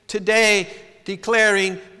today,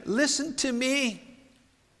 declaring, listen to me.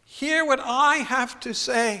 Hear what I have to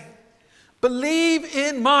say. Believe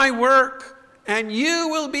in my work, and you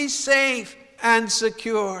will be safe and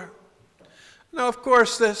secure. Now, of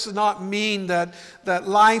course, this does not mean that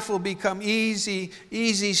life will become easy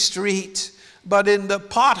street. But in the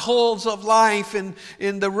potholes of life,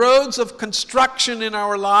 in the roads of construction in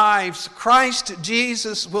our lives, Christ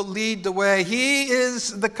Jesus will lead the way. He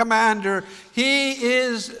is the commander. He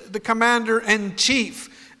is the commander-in-chief.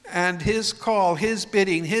 And his call, his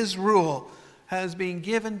bidding, his rule has been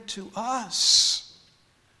given to us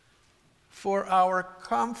for our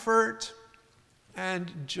comfort and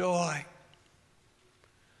joy.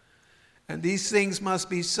 And these things must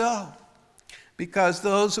be so, because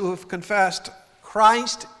those who have confessed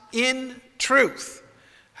Christ in truth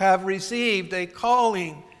have received a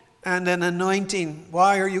calling and an anointing.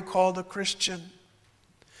 Why are you called a Christian?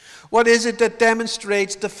 What is it that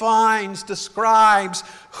demonstrates, defines, describes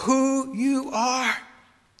who you are?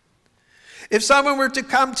 If someone were to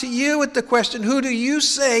come to you with the question, who do you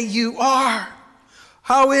say you are?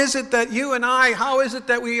 How is it that you and I, how is it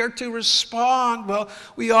that we are to respond? Well,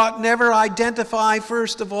 we ought never identify,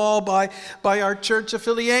 first of all, by our church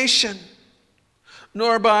affiliation,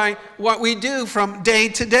 nor by what we do from day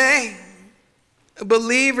to day.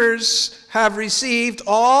 Believers have received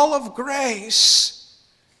all of grace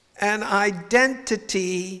and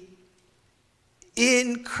identity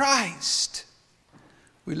in Christ.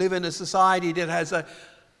 We live in a society that has an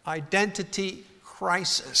identity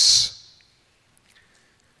crisis.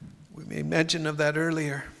 We made mention of that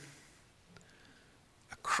earlier.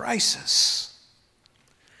 A crisis.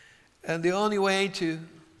 And the only way to,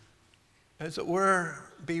 as it were,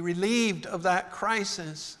 be relieved of that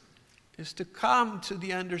crisis is to come to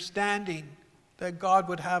the understanding that God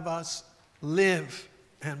would have us live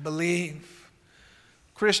and believe.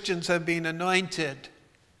 Christians have been anointed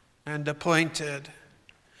and appointed.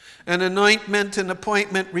 An anointment and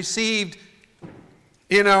appointment received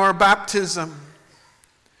in our baptism.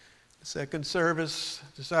 The second service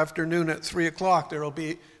this afternoon at 3 o'clock, there will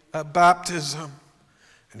be a baptism.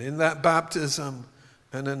 And in that baptism,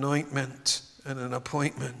 an anointment and an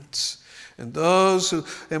appointment. And those who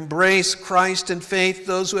embrace Christ in faith,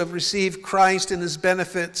 those who have received Christ and his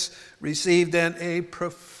benefits, receive then a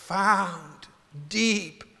profound,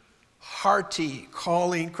 deep, hearty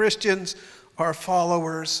calling. Christians are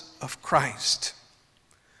followers of Christ.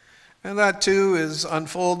 And that too is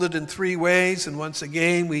unfolded in 3 ways. And once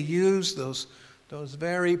again, we use those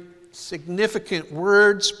very significant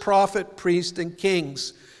words, prophet, priest, and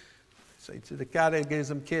kings. Say to the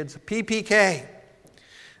catechism kids, PPK.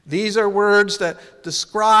 These are words that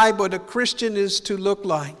describe what a Christian is to look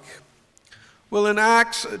like. Well, in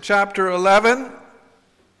Acts chapter 11,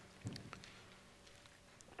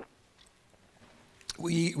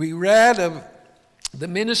 we read of the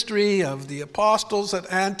ministry of the apostles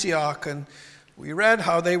at Antioch, and we read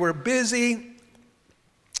how they were busy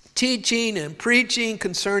teaching and preaching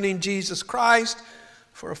concerning Jesus Christ.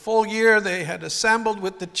 For a full year they had assembled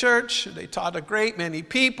with the church. They taught a great many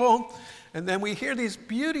people. And then we hear these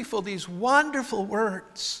beautiful, these wonderful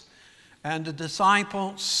words. And the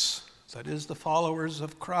disciples, that is the followers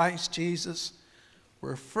of Christ Jesus,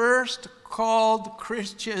 were first called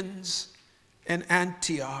Christians in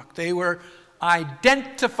Antioch. They were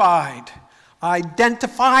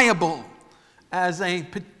identifiable as a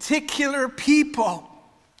particular people.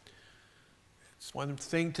 It's one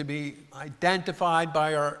thing to be identified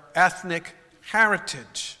by our ethnic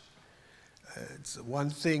heritage. It's one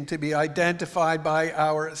thing to be identified by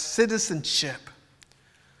our citizenship.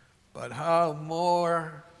 But how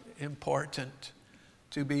more important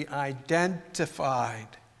to be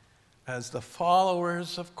identified as the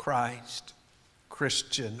followers of Christ,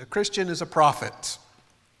 Christian. A Christian is a prophet.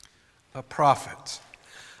 A prophet.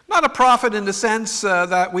 Not a prophet in the sense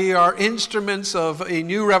that we are instruments of a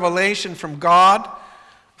new revelation from God,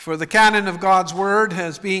 for the canon of God's word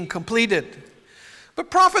has been completed.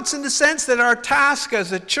 But prophets in the sense that our task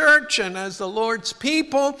as a church and as the Lord's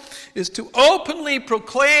people is to openly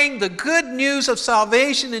proclaim the good news of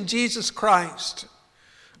salvation in Jesus Christ.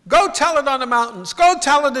 Go tell it on the mountains. Go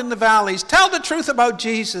tell it in the valleys. Tell the truth about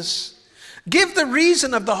Jesus. Give the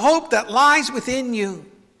reason of the hope that lies within you.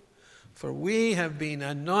 For we have been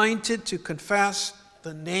anointed to confess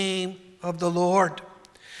the name of the Lord.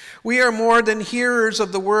 We are more than hearers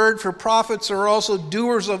of the word, for prophets are also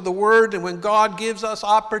doers of the word. And when God gives us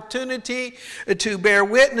opportunity to bear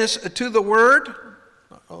witness to the word,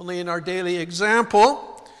 not only in our daily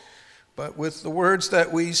example, but with the words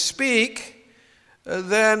that we speak,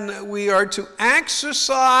 then we are to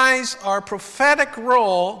exercise our prophetic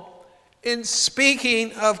role in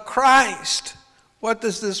speaking of Christ. What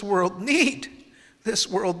does this world need? This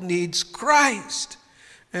world needs Christ.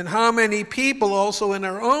 And how many people also in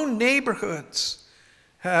our own neighborhoods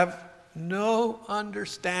have no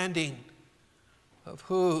understanding of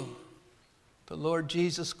who the Lord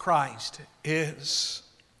Jesus Christ is.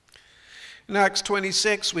 In Acts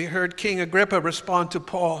 26, we heard King Agrippa respond to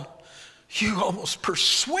Paul, "You almost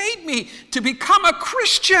persuade me to become a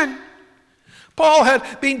Christian." Paul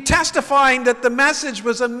had been testifying that the message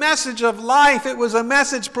was a message of life. It was a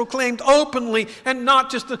message proclaimed openly and not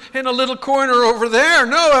just in a little corner over there.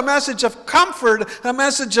 No, a message of comfort, a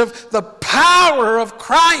message of the power of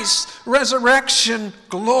Christ's resurrection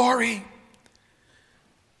glory.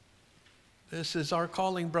 This is our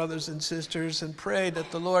calling, brothers and sisters, and pray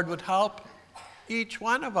that the Lord would help each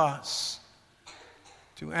one of us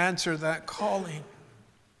to answer that calling.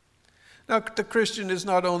 Now, the Christian is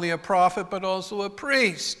not only a prophet, but also a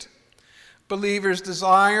priest. Believers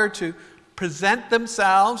desire to present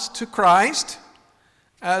themselves to Christ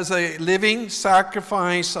as a living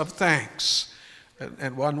sacrifice of thanks.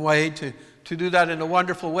 And one way to do that in a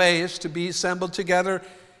wonderful way is to be assembled together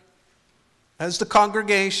as the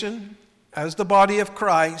congregation, as the body of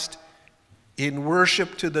Christ, in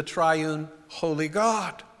worship to the triune holy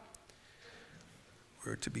God.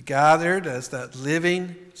 We're to be gathered as that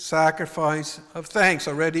living sacrifice of thanks.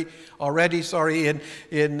 Already,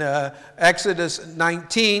 in Exodus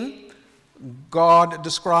 19, God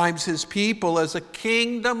describes his people as a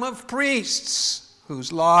kingdom of priests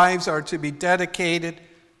whose lives are to be dedicated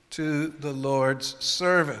to the Lord's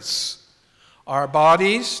service. Our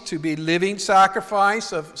bodies to be living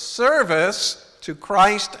sacrifice of service to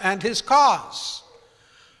Christ and his cause,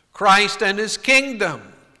 Christ and his kingdom,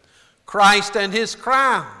 Christ and his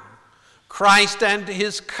crown, Christ and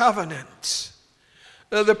his covenant.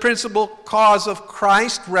 The principal cause of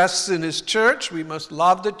Christ rests in his church. We must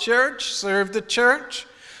love the church, serve the church.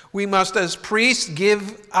 We must, as priests,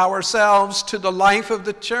 give ourselves to the life of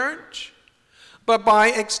the church. But by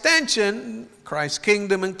extension, Christ's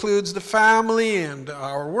kingdom includes the family and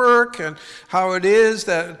our work and how it is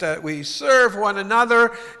that we serve one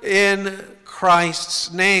another in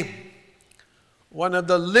Christ's name. One of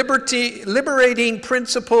the liberating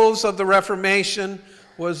principles of the Reformation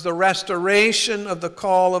was the restoration of the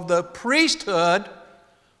call of the priesthood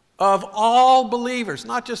of all believers,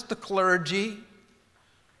 not just the clergy,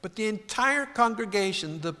 but the entire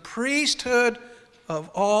congregation, the priesthood of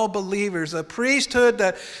all believers, a priesthood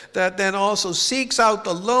that then also seeks out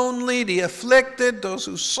the lonely, the afflicted, those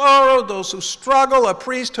who sorrow, those who struggle, a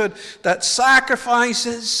priesthood that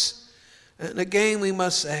sacrifices. And again we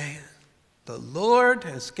must say, the Lord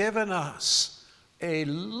has given us a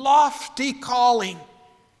lofty calling,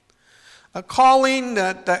 a calling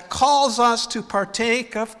that calls us to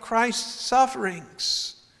partake of Christ's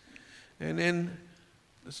sufferings. And in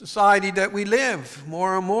the society that we live,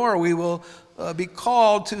 more and more we will be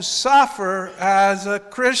called to suffer as a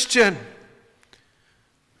Christian.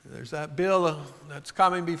 There's that bill that's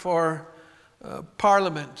coming before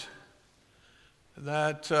Parliament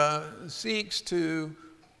that seeks to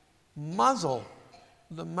muzzle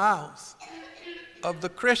the mouth of the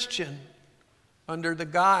Christian under the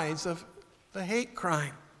guise of the hate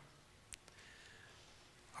crime.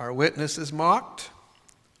 Our witness is mocked.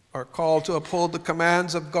 Our call to uphold the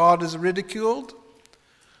commands of God is ridiculed.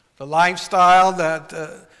 The lifestyle that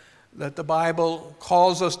the Bible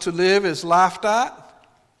calls us to live is laughed at.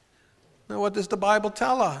 Now, what does the Bible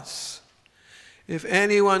tell us? If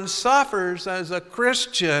anyone suffers as a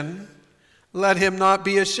Christian, let him not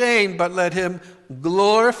be ashamed, but let him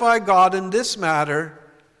glorify God in this matter.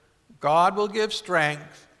 God will give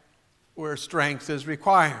strength where strength is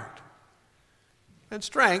required. And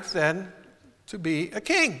strength, then, to be a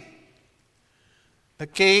king. A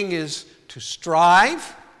king is to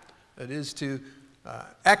strive, that is to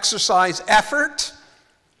exercise effort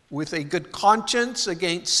with a good conscience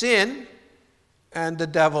against sin and the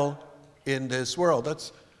devil in this world.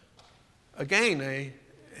 That's, again,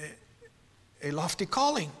 a lofty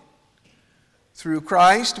calling. Through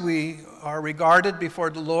Christ, we are regarded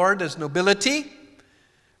before the Lord as nobility.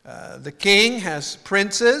 The king has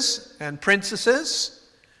princes and princesses.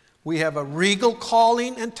 We have a regal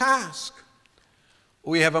calling and task.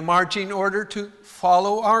 We have a marching order to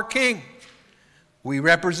follow our king. We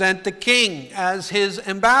represent the king as his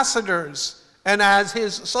ambassadors and as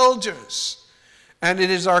his soldiers. And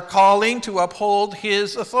it is our calling to uphold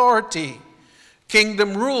his authority.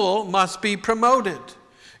 Kingdom rule must be promoted.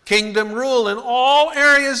 Kingdom rule in all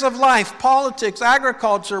areas of life, politics,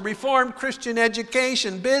 agriculture, reformed Christian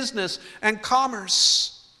education, business, and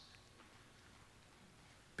commerce.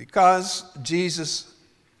 Because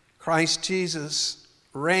Christ Jesus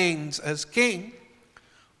reigns as king,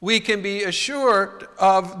 we can be assured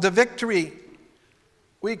of the victory.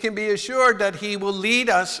 We can be assured that he will lead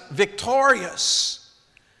us victorious.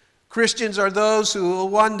 Christians are those who will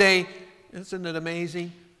one day, isn't it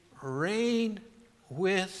amazing, reign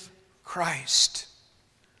with Christ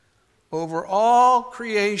over all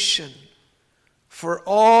creation for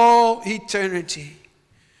all eternity.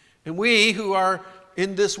 And we who are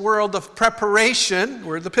in this world of preparation,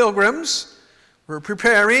 we're the pilgrims, we're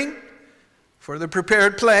preparing for the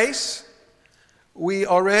prepared place. We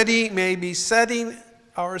already may be setting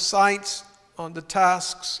our sights on the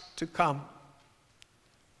tasks to come.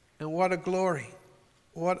 And what a glory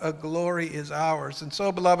is ours. And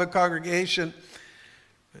so, beloved congregation,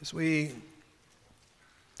 as we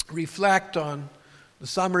reflect on the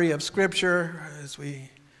summary of Scripture, as we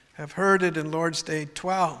have heard it in Lord's Day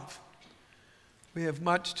 12, we have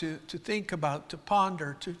much to think about, to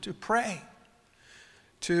ponder, to pray,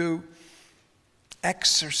 to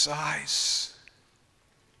exercise.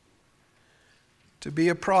 To be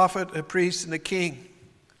a prophet, a priest, and a king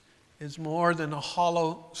is more than a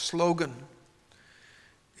hollow slogan.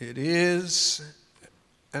 It is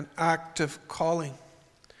an active calling.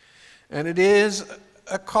 And it is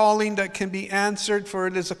a calling that can be answered, for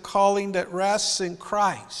it is a calling that rests in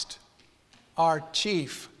Christ, our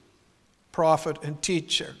chief prophet and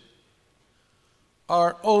teacher,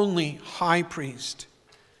 our only high priest,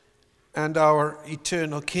 and our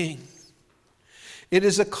eternal King. It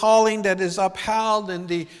is a calling that is upheld in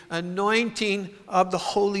the anointing of the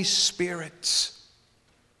Holy Spirit.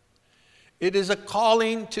 It is a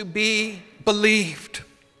calling to be believed.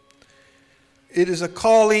 It is a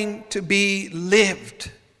calling to be lived.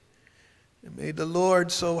 And may the Lord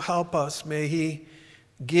so help us. May He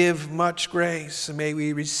give much grace, and may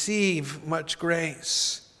we receive much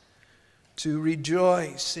grace to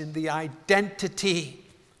rejoice in the identity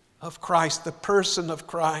of Christ, the person of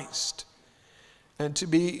Christ, and to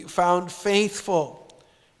be found faithful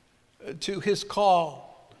to His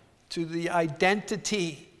call, to the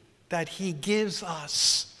identity that He gives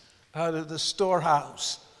us out of the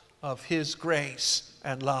storehouse of His grace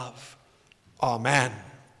and love. Amen.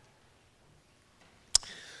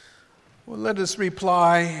 Well, let us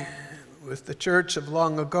reply with the church of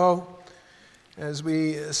long ago as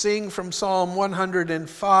we sing from Psalm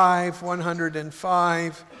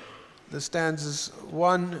 105, the stanzas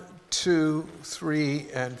 1, 2, 3,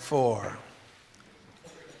 and 4.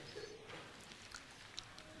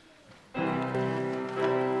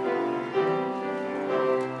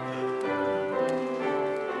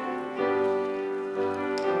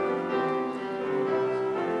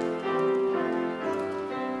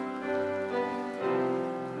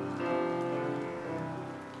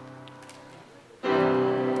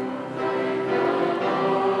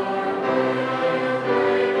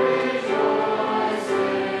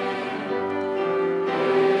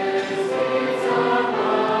 Praise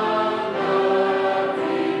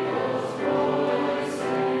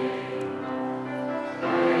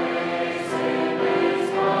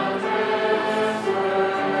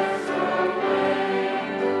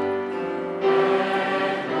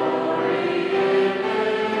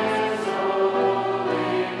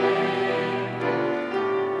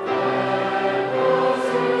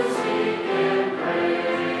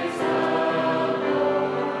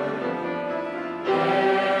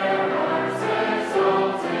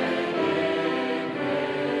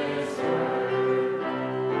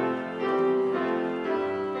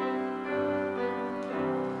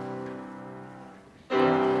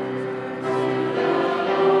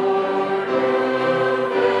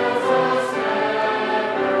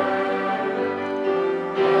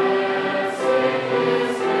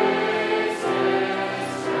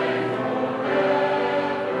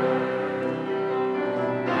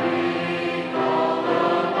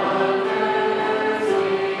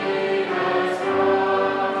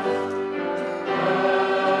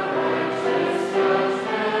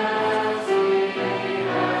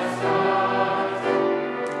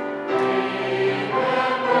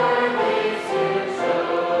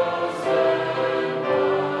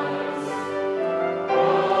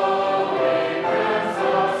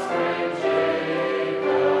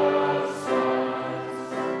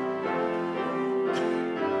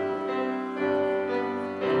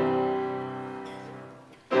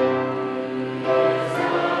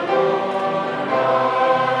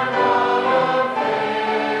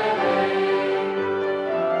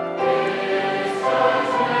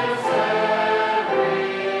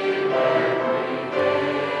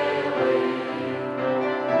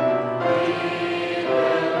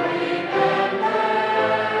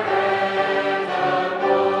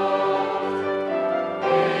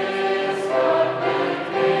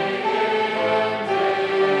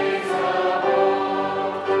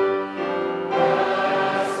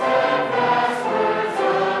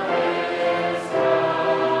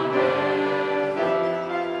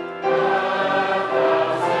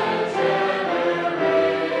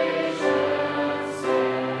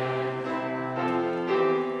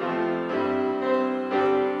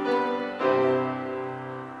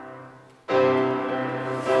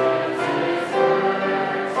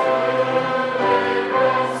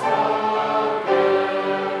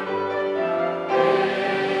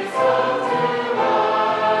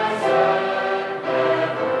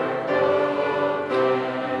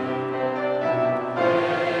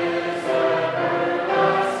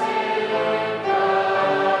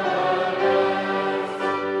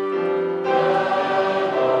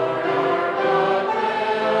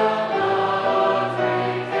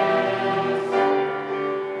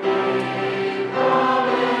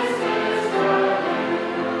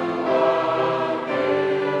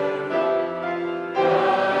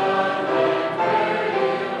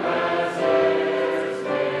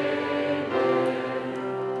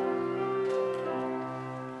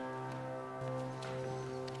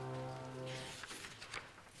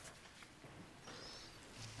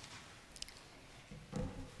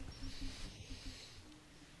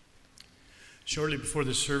Shortly before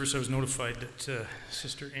this service, I was notified that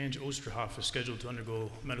Sister Ange Osterhoff is scheduled to undergo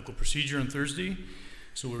a medical procedure on Thursday,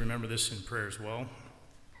 so we'll remember this in prayer as well.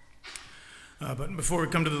 But before we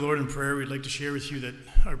come to the Lord in prayer, we'd like to share with you that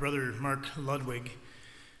our brother Mark Ludwig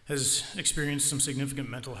has experienced some significant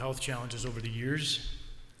mental health challenges over the years.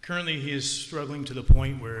 Currently, he is struggling to the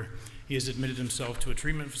point where he has admitted himself to a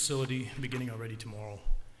treatment facility beginning already tomorrow.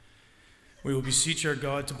 We will beseech our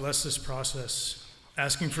God to bless this process,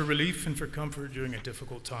 asking for relief and for comfort during a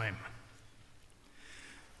difficult time.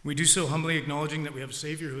 We do so humbly acknowledging that we have a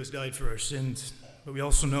Savior who has died for our sins, but we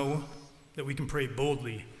also know that we can pray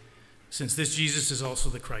boldly, since this Jesus is also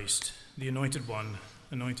the Christ, the Anointed One,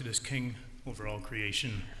 anointed as King over all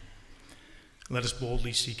creation. Let us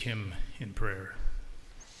boldly seek him in prayer.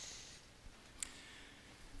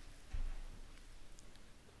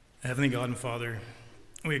 Heavenly God and Father,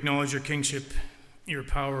 we acknowledge your kingship, your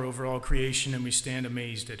power over all creation, and we stand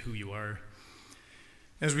amazed at who you are.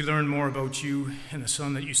 As we learn more about you and the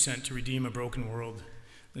Son that you sent to redeem a broken world,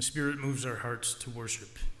 the Spirit moves our hearts to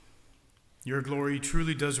worship. Your glory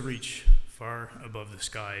truly does reach far above the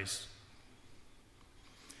skies.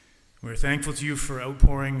 We're thankful to you for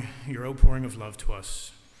your outpouring of love to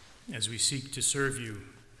us as we seek to serve you.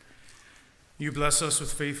 You bless us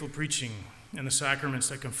with faithful preaching and the sacraments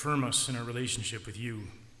that confirm us in our relationship with you.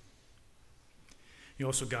 You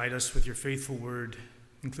also guide us with your faithful word,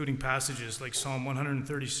 including passages like Psalm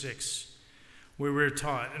 136, where we're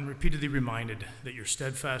taught and repeatedly reminded that your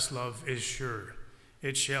steadfast love is sure.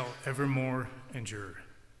 It shall evermore endure.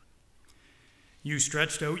 You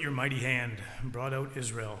stretched out your mighty hand and brought out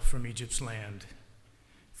Israel from Egypt's land.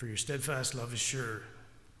 For your steadfast love is sure.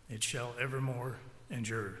 It shall evermore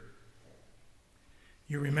endure.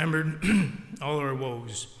 You remembered all our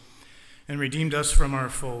woes and redeemed us from our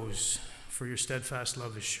foes. For your steadfast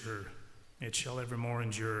love is sure. It shall evermore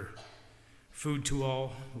endure. Food to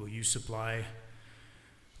all will you supply.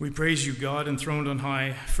 We praise you, God, enthroned on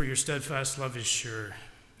high, for your steadfast love is sure.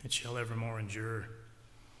 It shall evermore endure.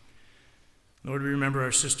 Lord, we remember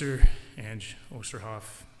our sister, Ange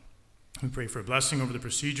Osterhoff. We pray for a blessing over the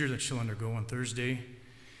procedure that she'll undergo on Thursday.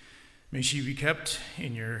 May she be kept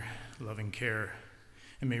in your loving care.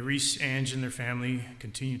 And may Reese, Ange, and their family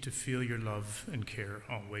continue to feel your love and care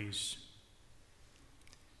always.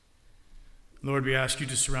 Lord, we ask you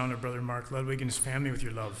to surround our brother Mark Ludwig and his family with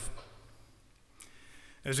your love.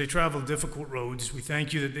 As they travel difficult roads, we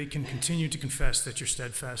thank you that they can continue to confess that your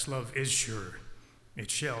steadfast love is sure.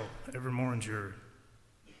 It shall evermore endure.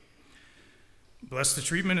 Bless the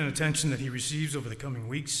treatment and attention that he receives over the coming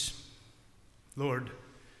weeks. Lord,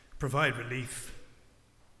 provide relief.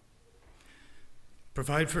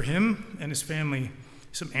 Provide for him and his family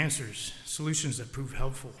some answers, solutions that prove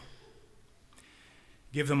helpful.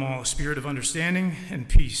 Give them all a spirit of understanding and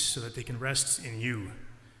peace so that they can rest in you,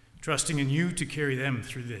 trusting in you to carry them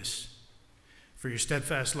through this. For your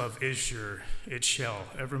steadfast love is sure, it shall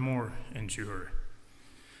evermore endure.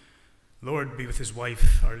 Lord, be with his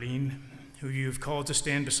wife, Arlene, who you have called to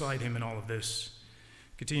stand beside him in all of this.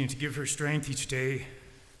 Continue to give her strength each day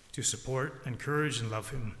to support, encourage, and love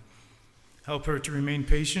him. Help her to remain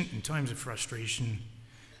patient in times of frustration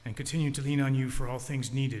and continue to lean on you for all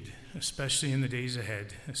things needed, especially in the days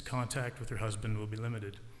ahead, as contact with her husband will be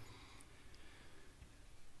limited.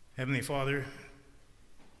 Heavenly Father,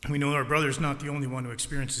 we know our brother is not the only one who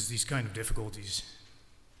experiences these kind of difficulties.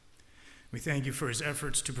 We thank you for his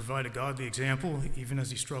efforts to provide a godly example, even as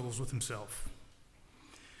he struggles with himself.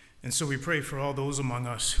 And so we pray for all those among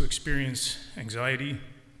us who experience anxiety,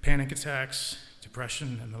 panic attacks,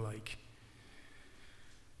 depression, and the like.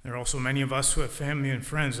 There are also many of us who have family and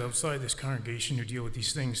friends outside this congregation who deal with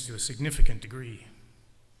these things to a significant degree.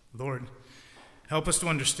 Lord, help us to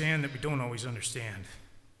understand that we don't always understand.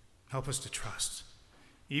 Help us to trust,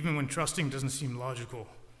 even when trusting doesn't seem logical.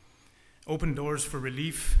 Open doors for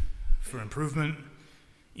relief, for improvement,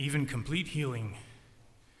 even complete healing.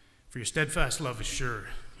 For your steadfast love is sure,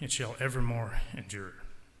 it shall evermore endure.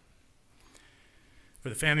 For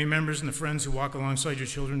the family members and the friends who walk alongside your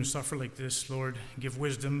children who suffer like this, Lord, give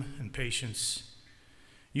wisdom and patience.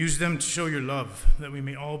 Use them to show your love, that we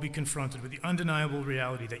may all be confronted with the undeniable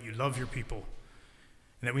reality that you love your people,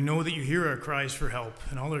 and that we know that you hear our cries for help,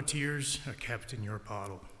 and all our tears are kept in your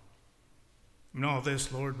bottle. In all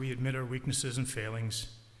this, Lord, we admit our weaknesses and failings.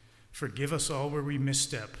 Forgive us all where we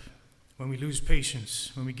misstep, when we lose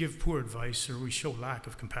patience, when we give poor advice, or we show lack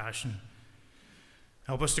of compassion.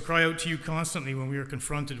 Help us to cry out to you constantly when we are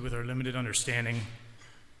confronted with our limited understanding.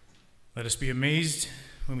 Let us be amazed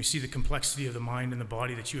when we see the complexity of the mind and the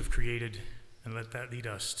body that you have created, and let that lead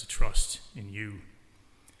us to trust in you.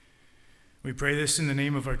 We pray this in the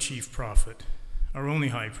name of our chief prophet, our only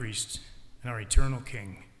high priest, and our eternal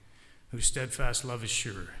King, whose steadfast love is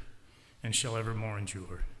sure and shall evermore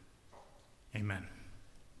endure. Amen.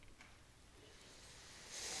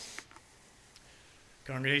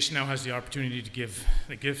 The congregation now has the opportunity to give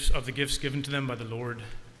the gifts given to them by the Lord.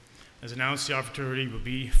 As announced, the opportunity will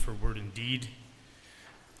be for word and deed.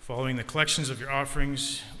 Following the collections of your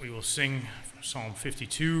offerings, we will sing Psalm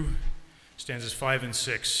 52, stanzas 5 and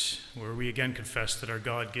 6, where we again confess that our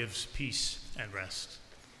God gives peace and rest.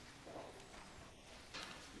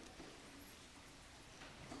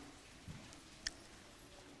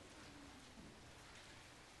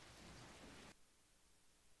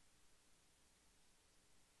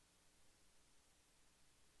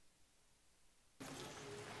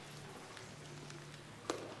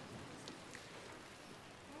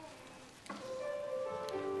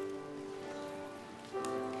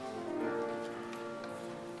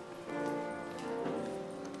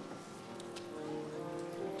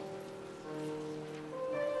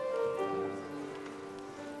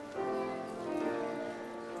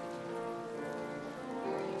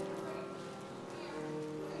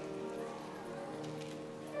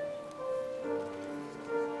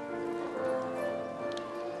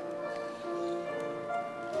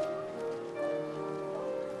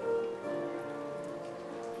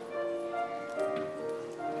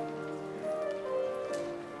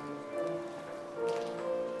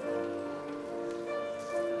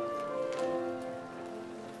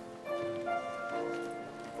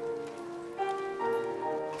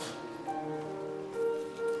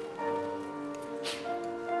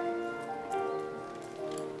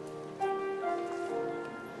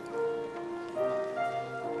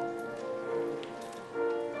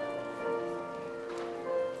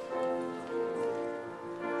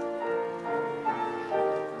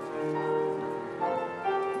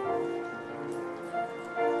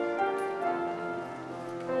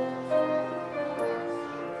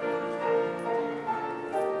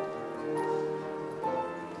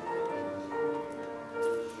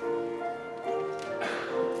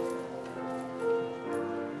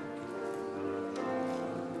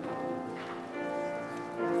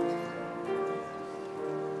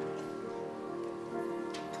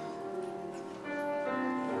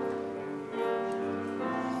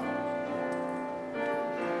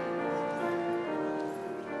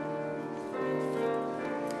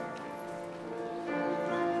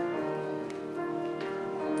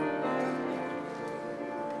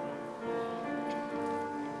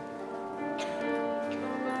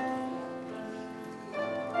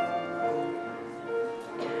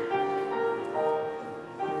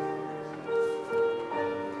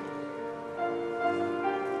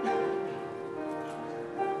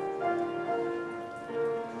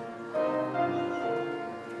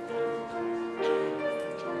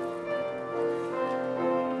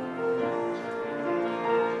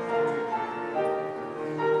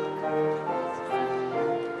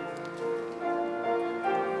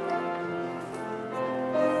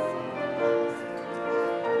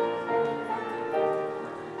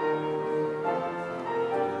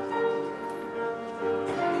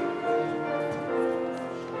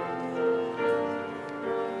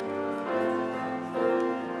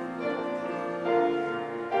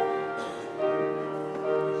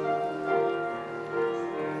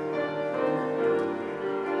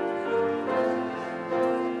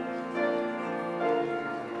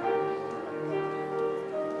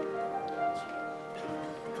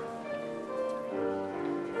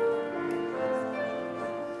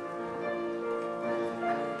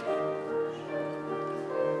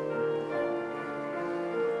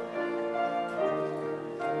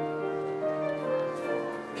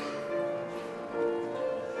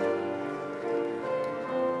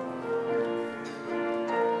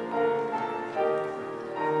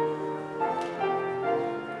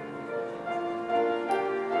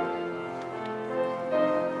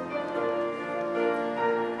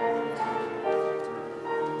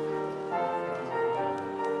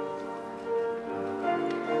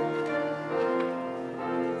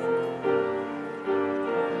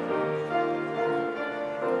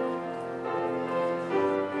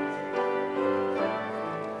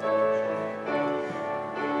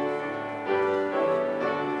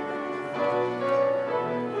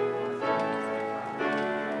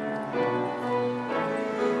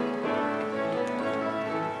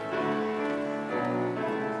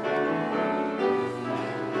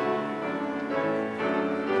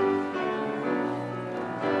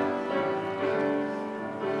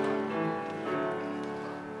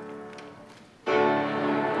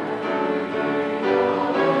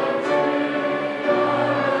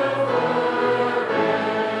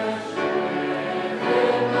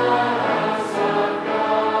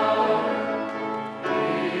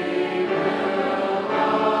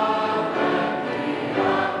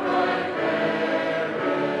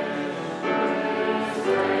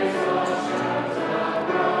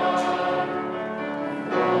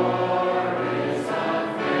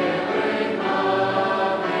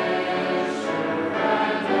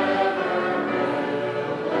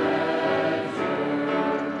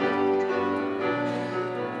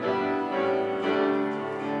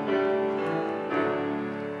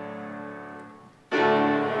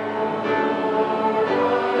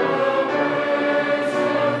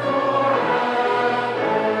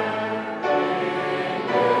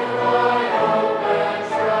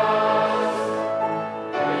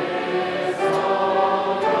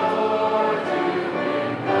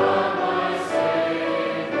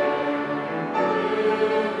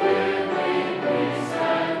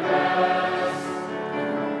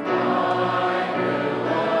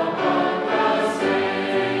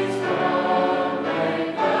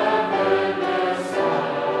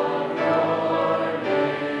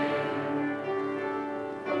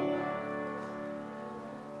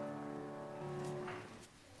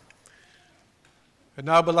 And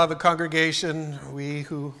now, beloved congregation, we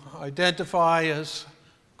who identify as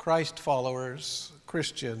Christ followers,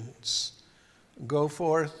 Christians, go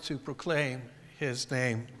forth to proclaim his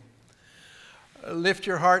name. Lift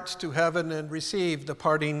your hearts to heaven and receive the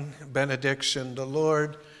parting benediction. The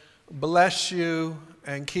Lord bless you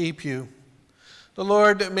and keep you. The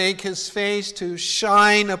Lord make his face to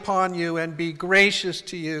shine upon you and be gracious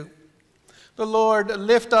to you. The Lord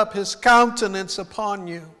lift up his countenance upon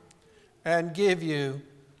you and give you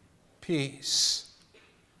peace.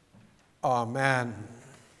 Amen.